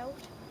spread out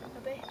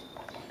a bit.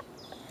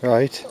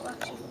 Right. So it'll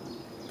actually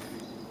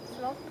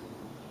flop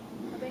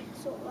a bit,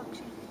 so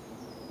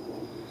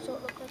it'll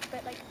look like a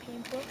bit like a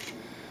paintbrush.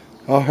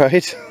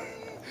 Alright.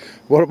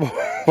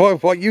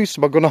 What use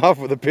am I going to have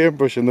with a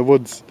paintbrush in the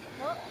woods?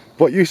 What?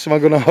 What use am I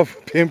going to have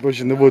with a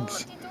paintbrush in the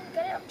woods? You don't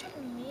get it, I'm trying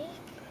to make.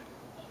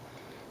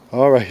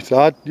 Alright,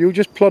 Dad, you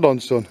just plod on,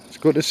 son. It's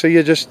good to see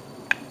you just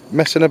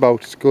messing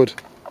about, it's good.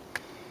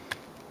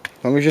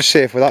 As long as you're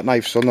safe with that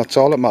knife, son, that's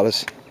all that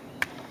matters.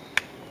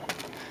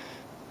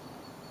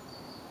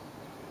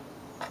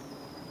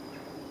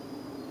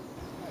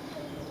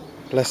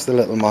 Bless the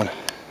little man.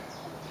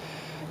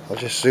 I'll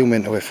just zoom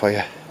into it for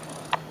you.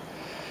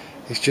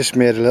 He's just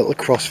made a little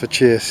cross for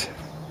Chase.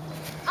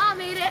 I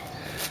made it.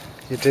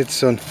 You did,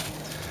 son.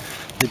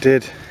 You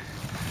did.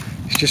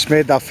 He's just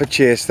made that for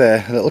Chase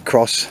there, a little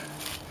cross.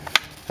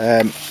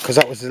 Because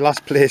that was the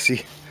last place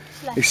he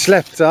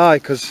slept. Aye,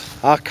 because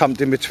I camped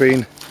in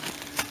between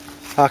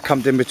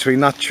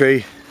that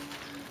tree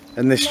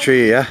and this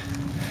tree here,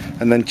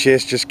 and then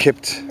Chase just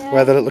kept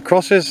where the little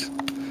cross is.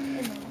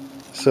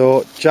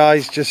 So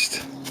Jai's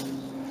just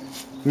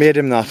made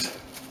him that.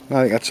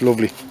 I think that's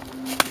lovely.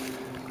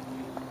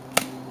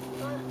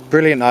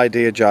 Brilliant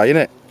idea, Jai,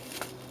 innit?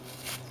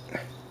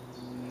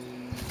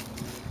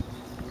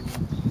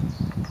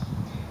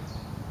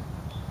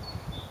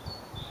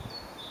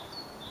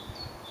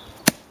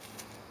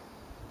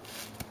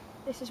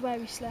 This is where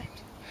we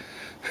slept.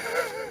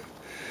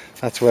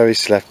 That's where he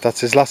slept.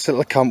 That's his last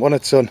little camp,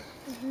 wasn't it, son?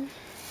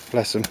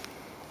 Bless him.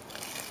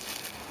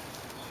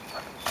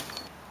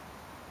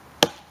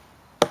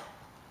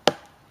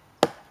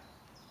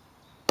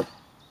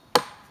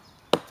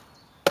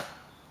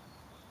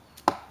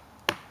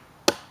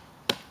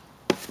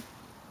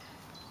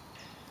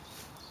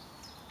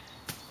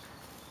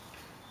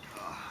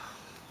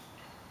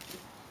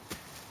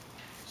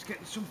 Just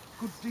getting some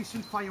good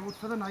decent firewood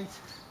for the night,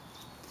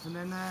 and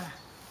then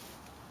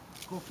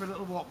go for a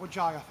little walk with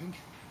Jai, I think.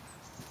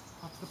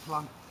 That's the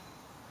plan.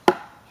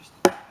 Just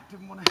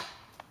didn't want to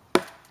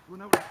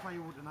run out of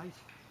firewood tonight.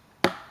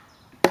 Them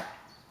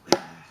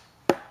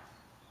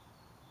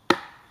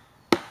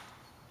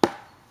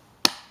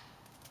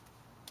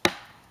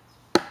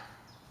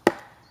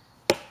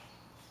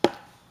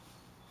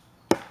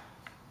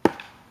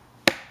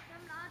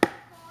lads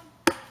have gone.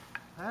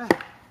 Eh?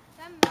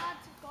 Them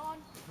lads have gone.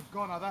 They've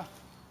gone, are they? Have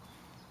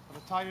they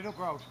tied it up,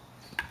 Rod?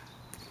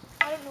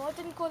 I don't know, I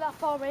didn't go that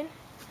far in.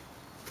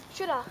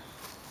 Should I?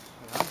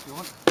 Yeah, if you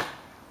want.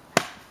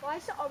 Why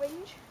is it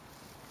orange?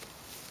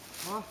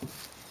 What?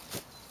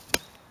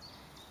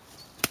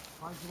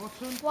 Why is the what,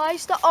 son? Why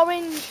is the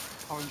orange?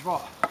 Orange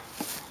what?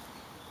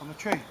 On the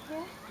tree?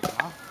 Yeah.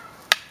 Yeah.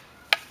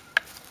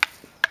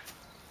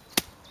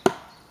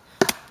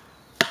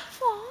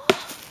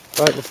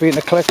 Right, we've been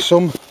to collect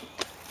some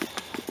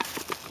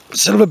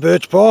silver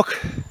birch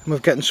bark, and we're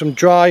getting some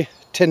dry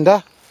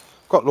tinder.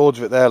 Got loads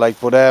of it there, like,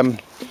 but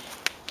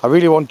I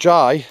really want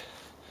Jai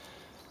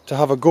to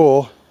have a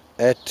go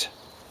at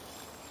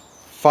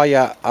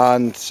fire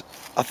and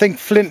I think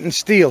flint and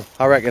steel,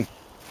 I reckon.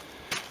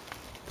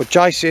 But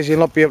Jai says he'll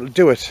not be able to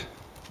do it.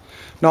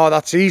 No,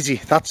 that's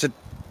easy.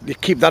 You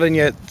keep that in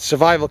your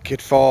survival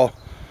kit for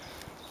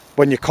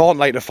when you can't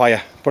light a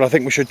fire. But I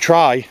think we should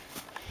try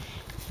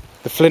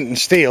the flint and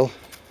steel.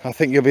 I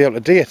think you'll be able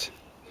to do it.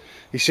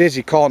 He says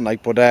he can't,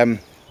 like, but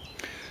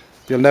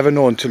you'll never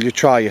know until you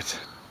try it.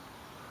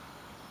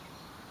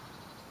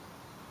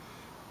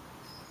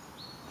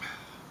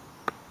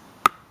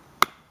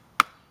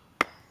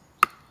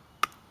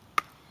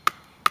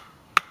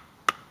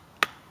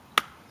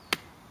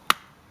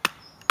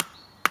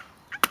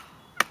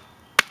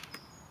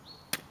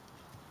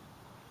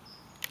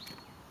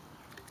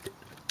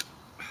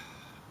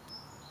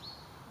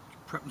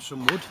 Prepping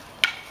some wood.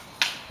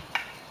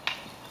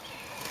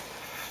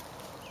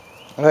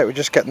 Alright, we're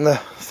just getting the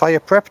fire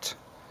prepped,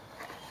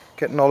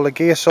 getting all the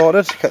gear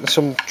sorted, getting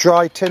some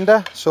dry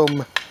tinder,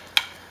 some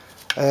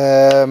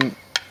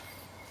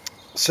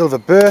silver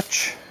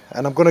birch,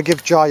 and I'm going to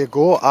give Jai a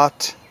go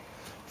at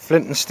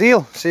flint and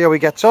steel, see how he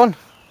gets on.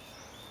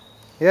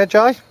 Yeah,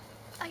 Jai?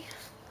 Aye.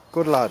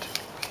 Good lad.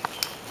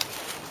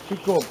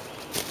 Keep going.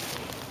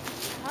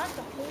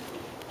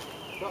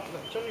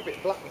 It's only a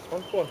bit black, this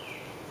one. Go on.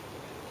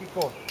 Keep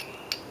going.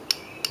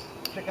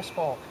 Flick a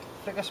spark.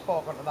 Flick a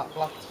spark onto that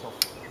black stuff.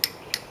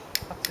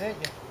 That's it,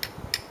 yeah.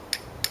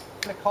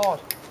 Flick hard.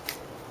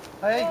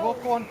 There you go,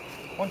 go on.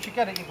 Once you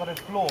get it, you've got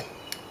to blow.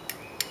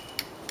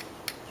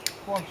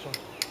 Go on, son.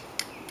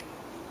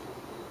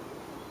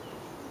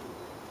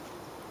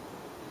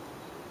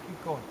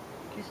 Keep going.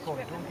 Keep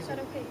going. Don't give it.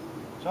 Okay?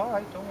 It's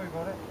alright, don't worry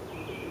about it.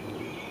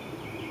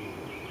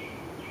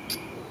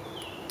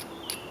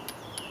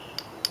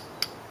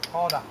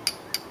 Harder.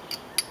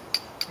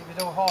 If you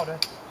do harder,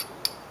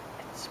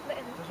 It's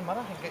splitting. doesn't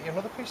matter, I can get you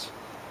another piece.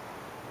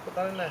 Put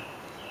that in there.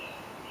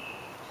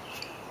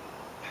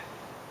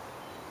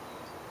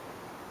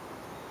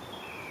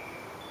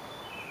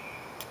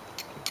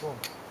 Keep going.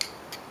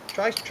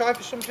 Try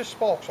for some just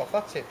sparks off,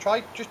 that's it.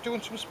 Try just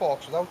doing some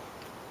sparks without.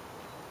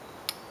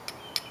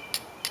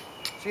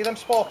 See them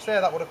sparks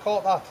there that would have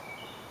caught that?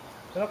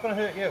 They're not going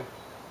to hurt you.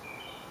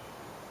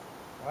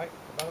 Right,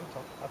 put that on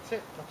top. That's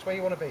it, that's where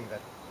you want to be then.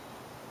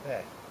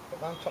 There,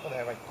 put that on top of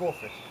there, right, go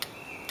for it.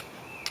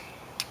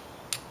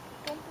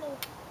 Don't blow.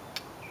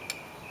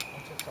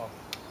 Once it's on.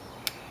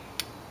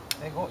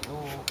 There you go.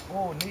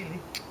 Oh, nearly.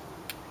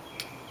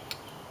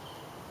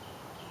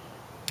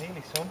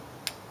 Nearly, son.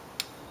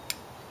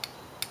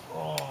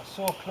 Oh,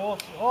 so close.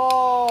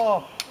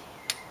 Oh!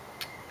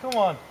 Come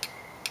on.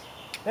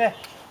 There.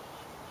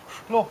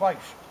 Blow, right.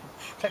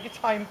 Take your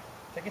time.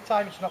 Take your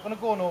time. It's not going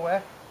to go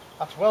nowhere.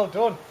 That's well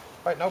done.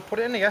 Right, now put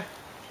it in here.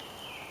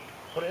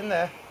 Put it in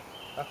there.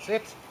 That's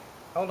it.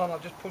 Hold on, I'll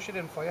just push it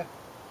in for you.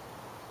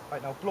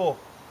 Right, now blow.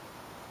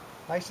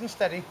 Nice and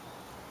steady.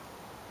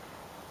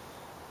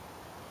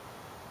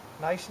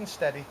 Nice and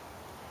steady.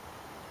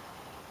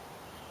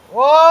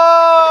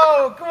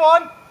 Whoa! Come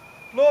on!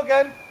 Blow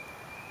again.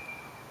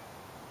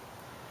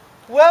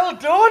 Well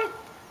done!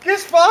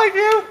 Kiss 5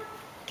 you!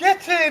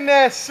 Get in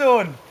there,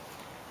 son!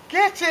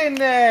 Get in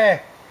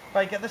there!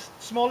 Right, get the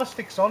smaller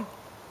sticks on.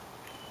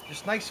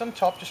 Just nice on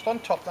top, just on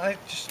top,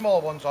 just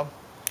small ones on.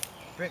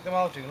 Break them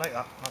out, do like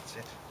that, that's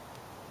it.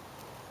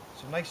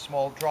 Some nice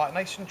small, dry,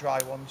 nice and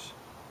dry ones.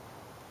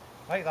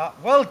 Like that.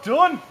 Well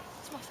done!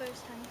 It's my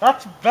first time.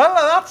 That's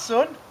Bella, that,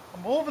 son!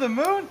 I'm over the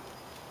moon!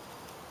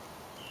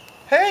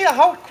 Hey,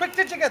 how quick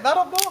did you get that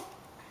up though?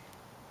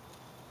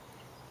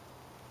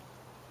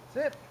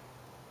 That's it.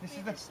 This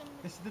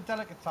is the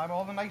delicate time,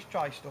 all the nice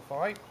dry stuff,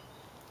 alright?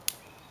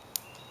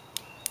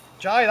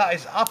 Jai, that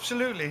is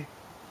absolutely...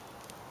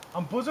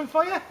 I'm buzzing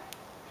for you.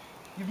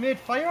 You've made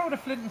fire out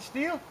of flint and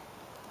steel.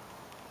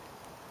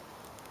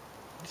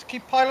 Just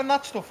keep piling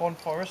that stuff on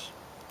for us.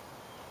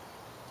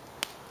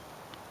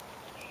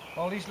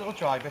 All these little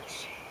dry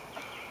bits.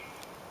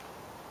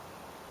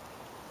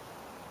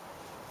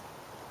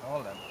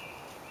 All them.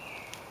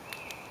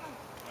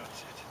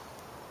 That's it.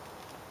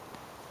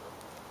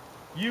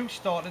 You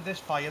started this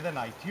fire the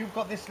night. You've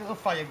got this little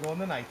fire going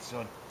the night,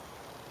 son.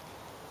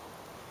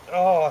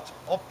 Oh, it's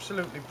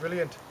absolutely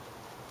brilliant.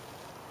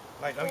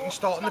 Right, now you can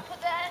start on the... Put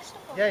the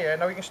stuff on? Yeah,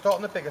 now you can start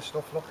on the bigger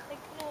stuff, look. Like,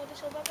 no, the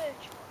silver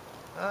birch.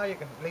 Ah, you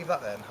can leave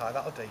that there and high,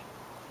 that'll do.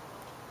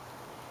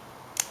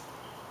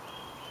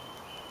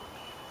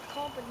 I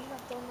can't believe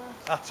I've done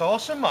that. That's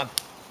awesome, man.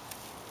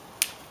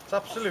 It's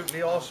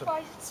absolutely awesome.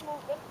 Why is it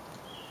smoking?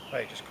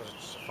 Right, just because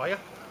it's a fire.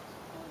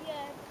 Oh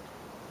yeah.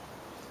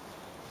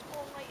 It's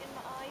all light in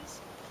my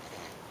eyes.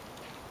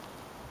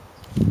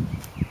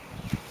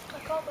 I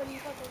can't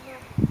believe I've done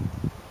that.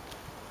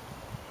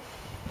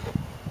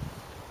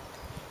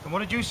 And what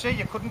did you say?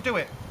 You couldn't do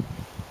it?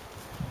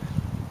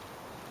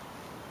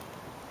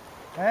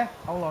 Eh?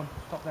 Hold on,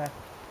 stop there.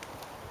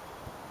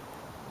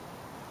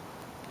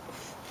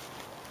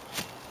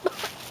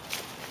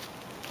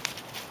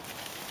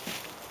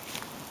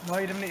 No,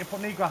 you didn't need to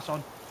put any grass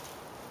on.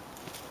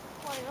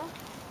 Why not?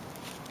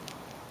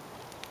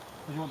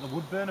 Because you want the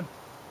wood burning.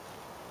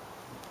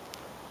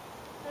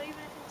 Not even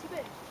a 50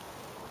 bit.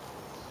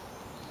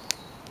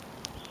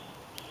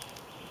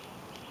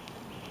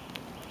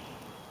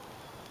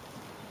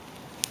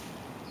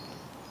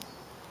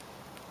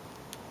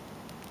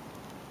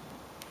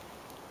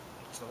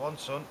 the one,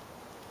 son.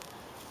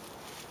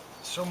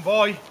 Son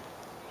boy.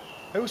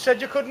 Who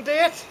said you couldn't do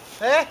it?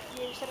 Eh?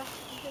 You said I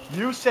couldn't do it.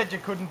 You said you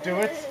couldn't do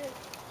it.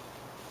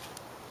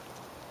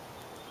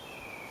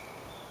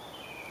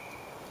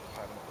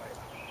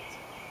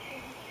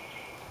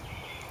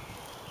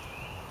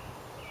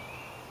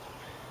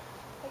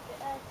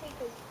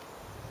 Take it.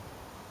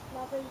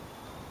 Lavvu.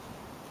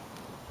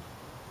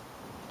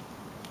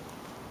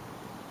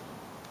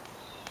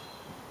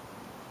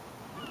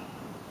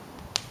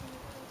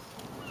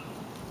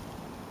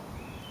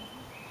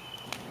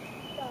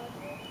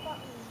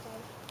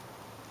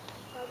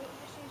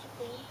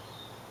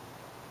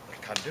 I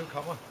can do,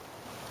 come on.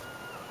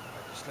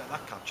 Just let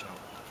that catch out.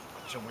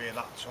 That's away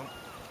that, son.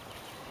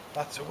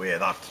 That's away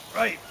that.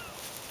 Right.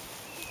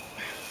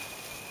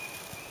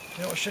 You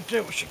know what we should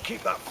do? We should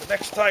keep that for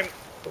next time.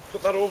 We'll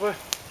put that over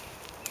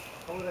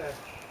there.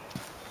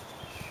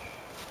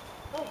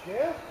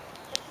 Okay.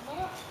 What's the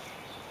matter?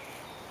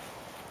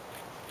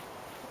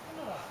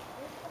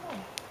 Come on.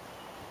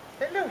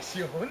 Hello,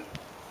 son.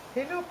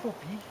 Hello,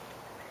 puppy.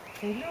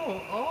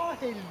 Hello. Oh,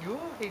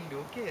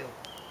 hello, girl.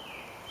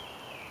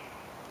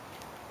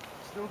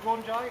 Still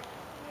going, Jai?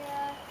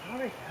 Yeah.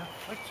 Alright, yeah,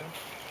 right, son.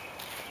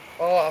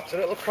 Oh, that's a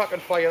little crack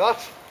and fire, that.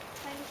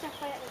 Time to set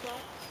fire as well.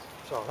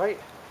 It's alright.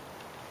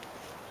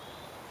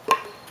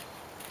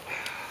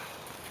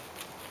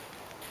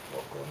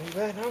 Not going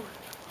anywhere now.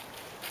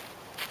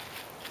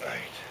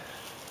 Right.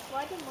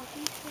 Why do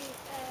mozzies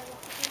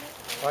lock in it?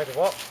 Why do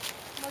what?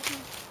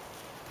 Mozzies.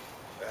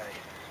 Right.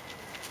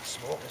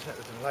 Smoke, isn't it?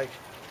 They didn't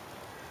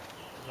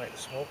like the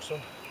smoke,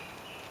 son.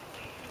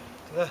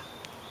 There.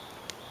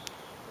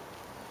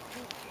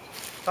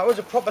 That was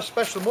a proper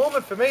special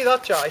moment for me,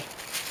 that, Jai.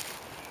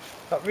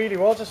 That really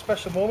was a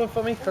special moment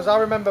for me, because I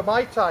remember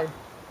my time.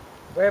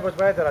 Where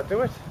did I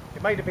do it?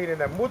 It might have been in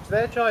them woods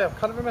there, Jai. I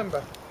can't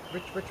remember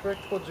which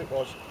woods it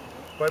was.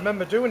 But I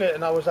remember doing it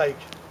and I was like,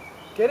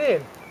 get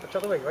in. Which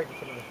other way? Right in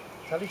front of the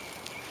telly.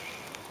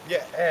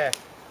 Yeah,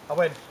 I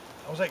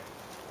was like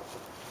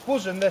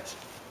buzzing that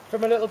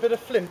from a little bit of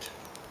flint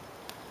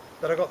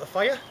that I got the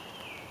fire.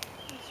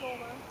 You saw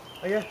man.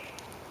 Oh yeah,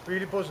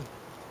 really buzzing.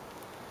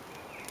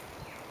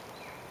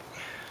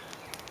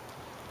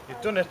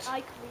 You've done it.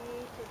 I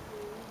created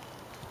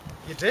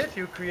you. You did?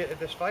 You created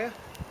this fire?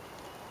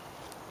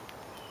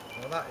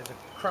 Well, that is a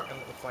cracking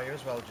little fire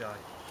as well, Jai.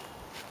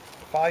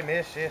 If I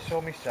may say so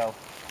myself.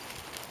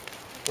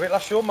 Wait till I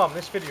show Mum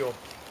this video.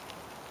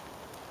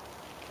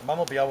 Mum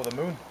will be out of the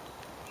moon.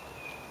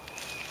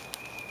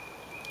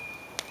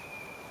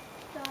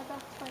 Dad,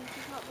 that's fine.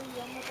 She's not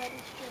really on the bed.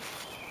 It's just...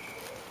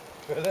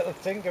 You're a little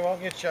tinker,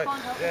 aren't you, Jai?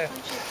 Can't help Yeah. it,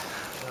 can she?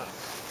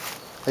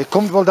 Are you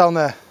comfortable down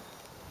there?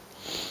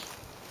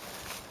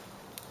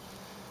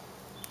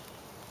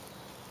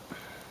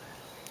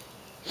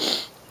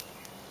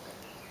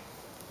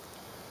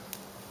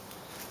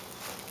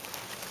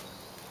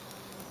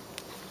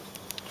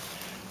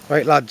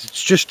 Right lads,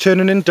 it's just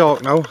turning in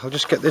dark now. I'll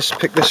just pick this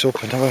up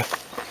and have a...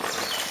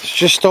 It's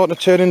just starting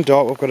to turn in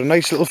dark. We've got a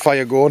nice little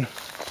fire going.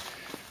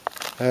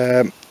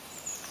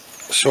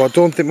 So I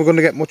don't think we're going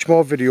to get much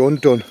more video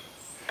undone.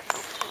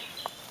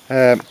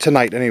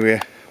 Tonight anyway.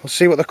 We'll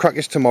see what the crack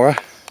is tomorrow.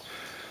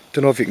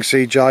 Don't know if you can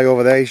see Jai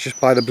over there, he's just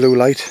by the blue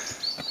light.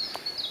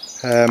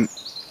 I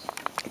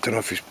don't know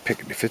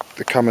if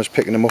the camera's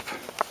picking him up.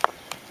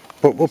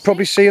 But we'll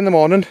probably see in the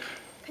morning.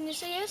 Can you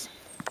see us?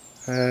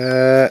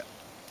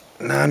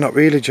 Nah, not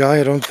really,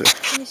 Jai, I don't think.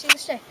 Can you see the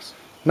sticks?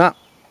 Nah.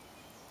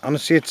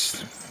 Honestly,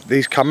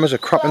 these cameras are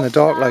crap in the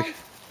dark, like.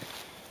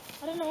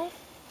 I don't know.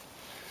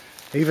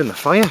 Even the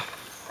fire.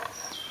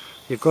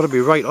 You've got to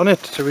be right on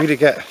it to really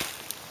get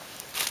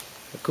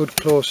a good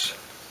close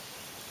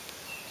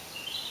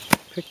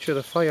picture of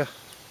the fire.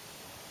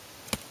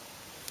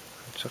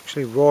 It's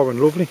actually raw and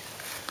lovely.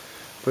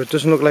 But it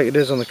doesn't look like it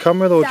is on the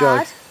camera though,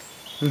 Jai.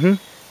 Dad,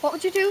 what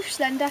would you do if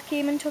Slender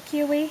came and took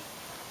you away?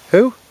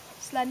 Who?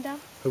 Slender.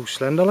 Who's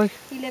Slender like?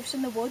 He lives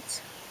in the woods.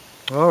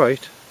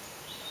 Alright.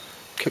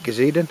 Kick his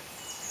head in.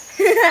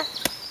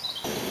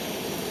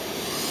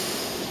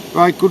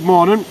 Right, good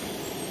morning.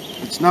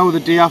 It's now the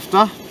day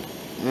after.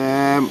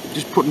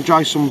 Just putting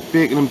Jai some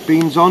bacon and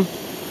beans on.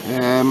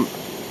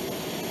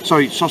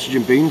 Sorry, sausage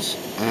and beans.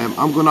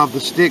 I'm going to have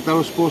the steak that I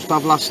was supposed to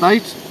have last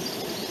night.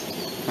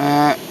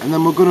 And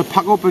then we're going to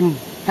pack up and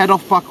head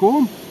off back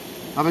home.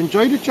 I've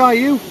enjoyed it, Jai,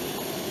 you?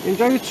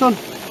 Enjoyed it, son?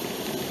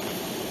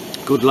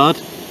 Good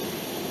lad.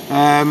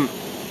 I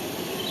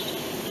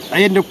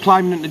ended up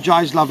climbing into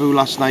Jai's lavvu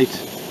last night.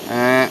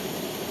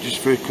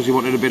 Just because he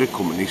wanted a bit of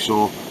company,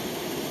 so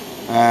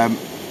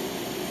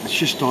it's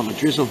just starting to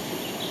drizzle.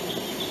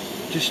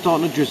 Just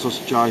starting to drizzle,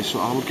 Jai, so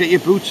I'll get your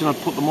boots and I'll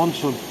put them on,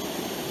 son.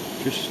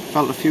 Just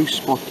felt a few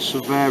spots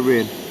of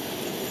rain.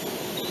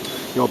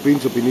 Your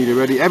beans will be nearly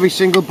ready. Every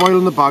single boil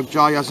in the bag,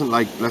 Jai hasn't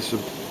liked, bless him.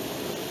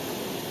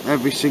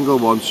 Every single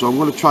one, so I'm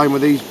going to try them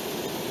with these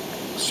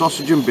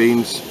sausage and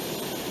beans.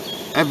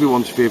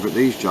 Everyone's favourite,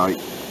 these, Jai.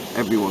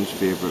 Everyone's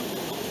favourite.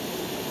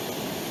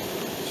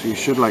 So you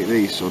should like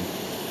these, son.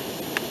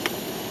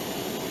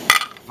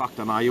 In fact,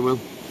 I know you will.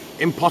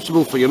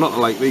 Impossible for you not to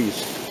like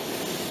these.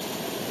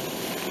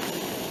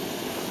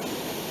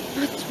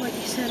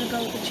 said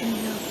about the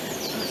tuna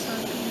pasta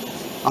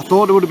beans. I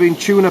thought it would have been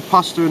tuna,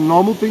 pasta and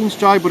normal beans,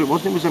 Jai, but it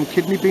wasn't. It was them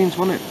kidney beans,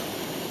 wasn't it?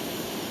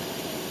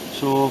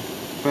 So,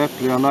 fair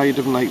play. I know you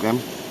didn't like them.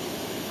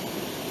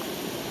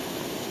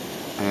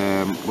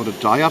 What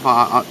did I have?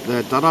 I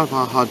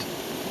had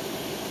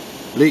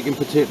leek and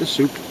potato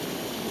soup.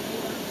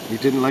 You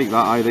didn't like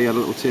that either. You had a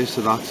little taste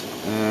of that.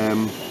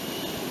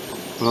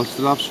 What else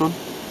did I have, son?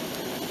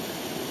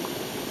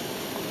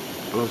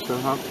 What else did I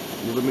have?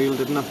 Another meal,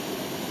 didn't I?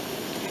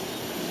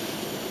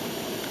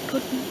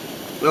 Pudding.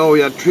 Oh,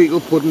 we had treacle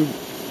pudding.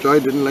 Jai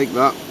didn't like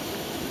that.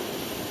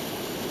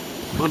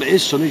 But it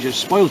is, son. He's just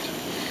spoilt.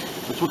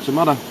 That's what's the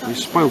matter.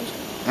 He's spoilt.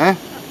 Eh?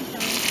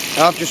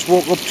 I've just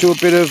woke up to a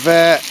bit of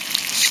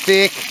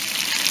steak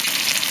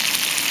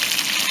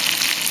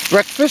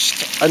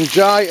breakfast, and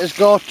Jai has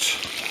got,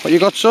 what you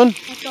got, son?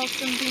 Hot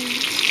dogs and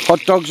beans.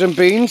 Hot dogs and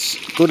beans.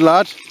 Good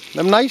lad.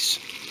 Them nice?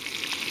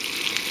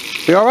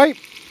 Be alright?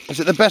 Is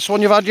it the best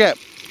one you've had yet?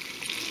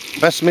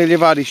 Best meal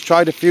you've had? He's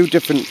tried a few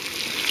different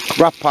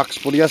wrap packs,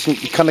 but he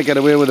kind of get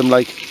away with them.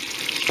 Like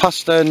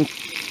pasta and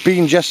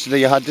beans yesterday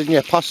you had, didn't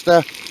you?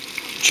 Pasta,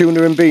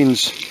 tuna and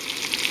beans.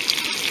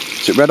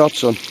 Is it red hot,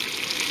 son?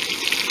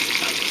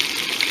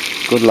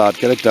 Good lad,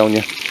 get it down,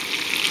 you.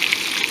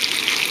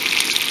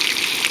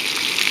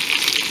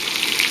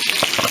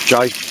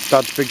 Jai,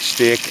 Dad's big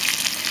steak.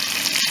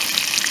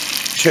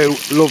 Two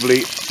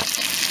lovely,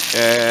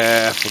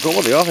 I forgot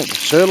what they are, I think.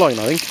 Sirloin,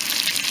 I think.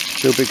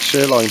 Two big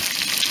sirloin.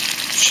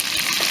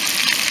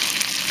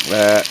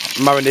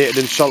 Marinated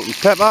in salt and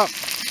pepper.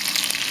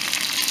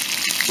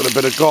 With a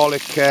bit of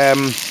garlic,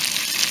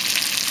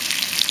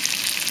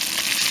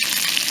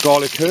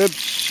 garlic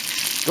herbs.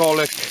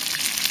 Garlic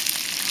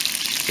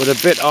with a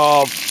bit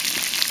of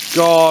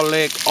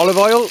garlic olive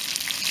oil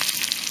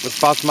with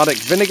basmati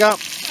vinegar.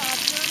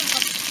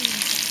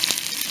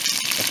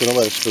 I don't know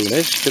where the spoon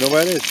is. Do you know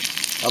where it is?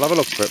 I'll have a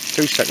look for it.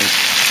 2 seconds.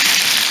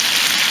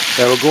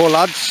 There we go,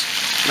 lads.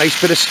 Nice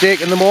bit of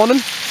steak in the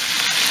morning.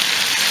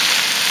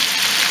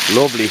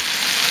 Lovely.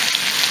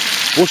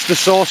 Worcester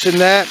sauce in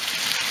there.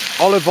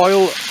 Olive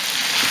oil,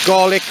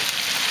 garlic.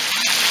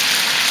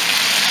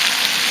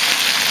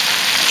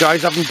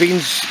 Jai's having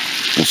beans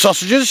and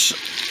sausages.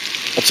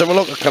 Let's have a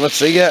look. I cannot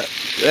see yet.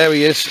 There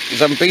he is. He's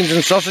having beans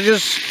and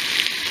sausages.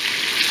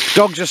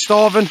 Dogs are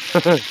starving.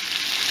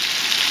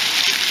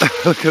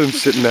 Look at him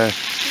sitting there.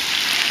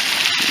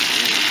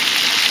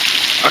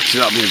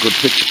 Actually, that'll be a good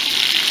picture.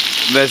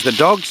 There's the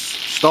dogs,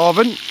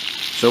 starving.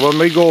 So when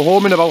we go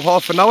home in about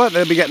half an hour,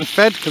 they'll be getting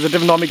fed, because they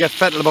didn't normally get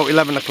fed till about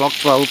 11 o'clock,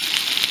 12.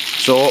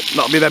 So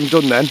that'll be them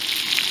done then.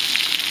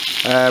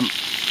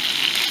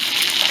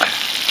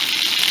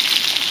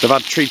 They've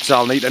had treats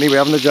all night anyway,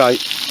 haven't they, Jai?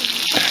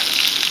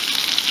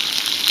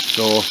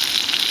 So,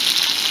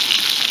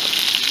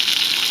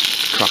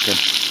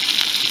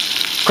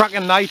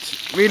 cracking night.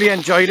 Really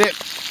enjoyed it.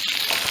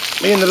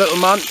 Me and the little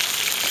man.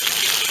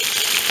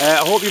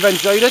 I hope you've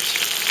enjoyed it,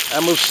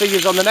 and we'll see you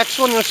on the next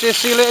one. You want to say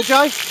see you later,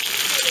 Jai?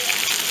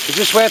 Is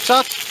this where it's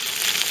at?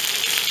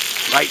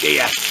 Right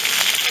here.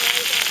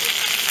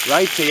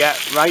 Right here,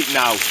 right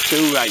now.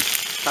 Too right.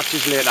 Catch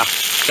us later.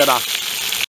 Ta-da.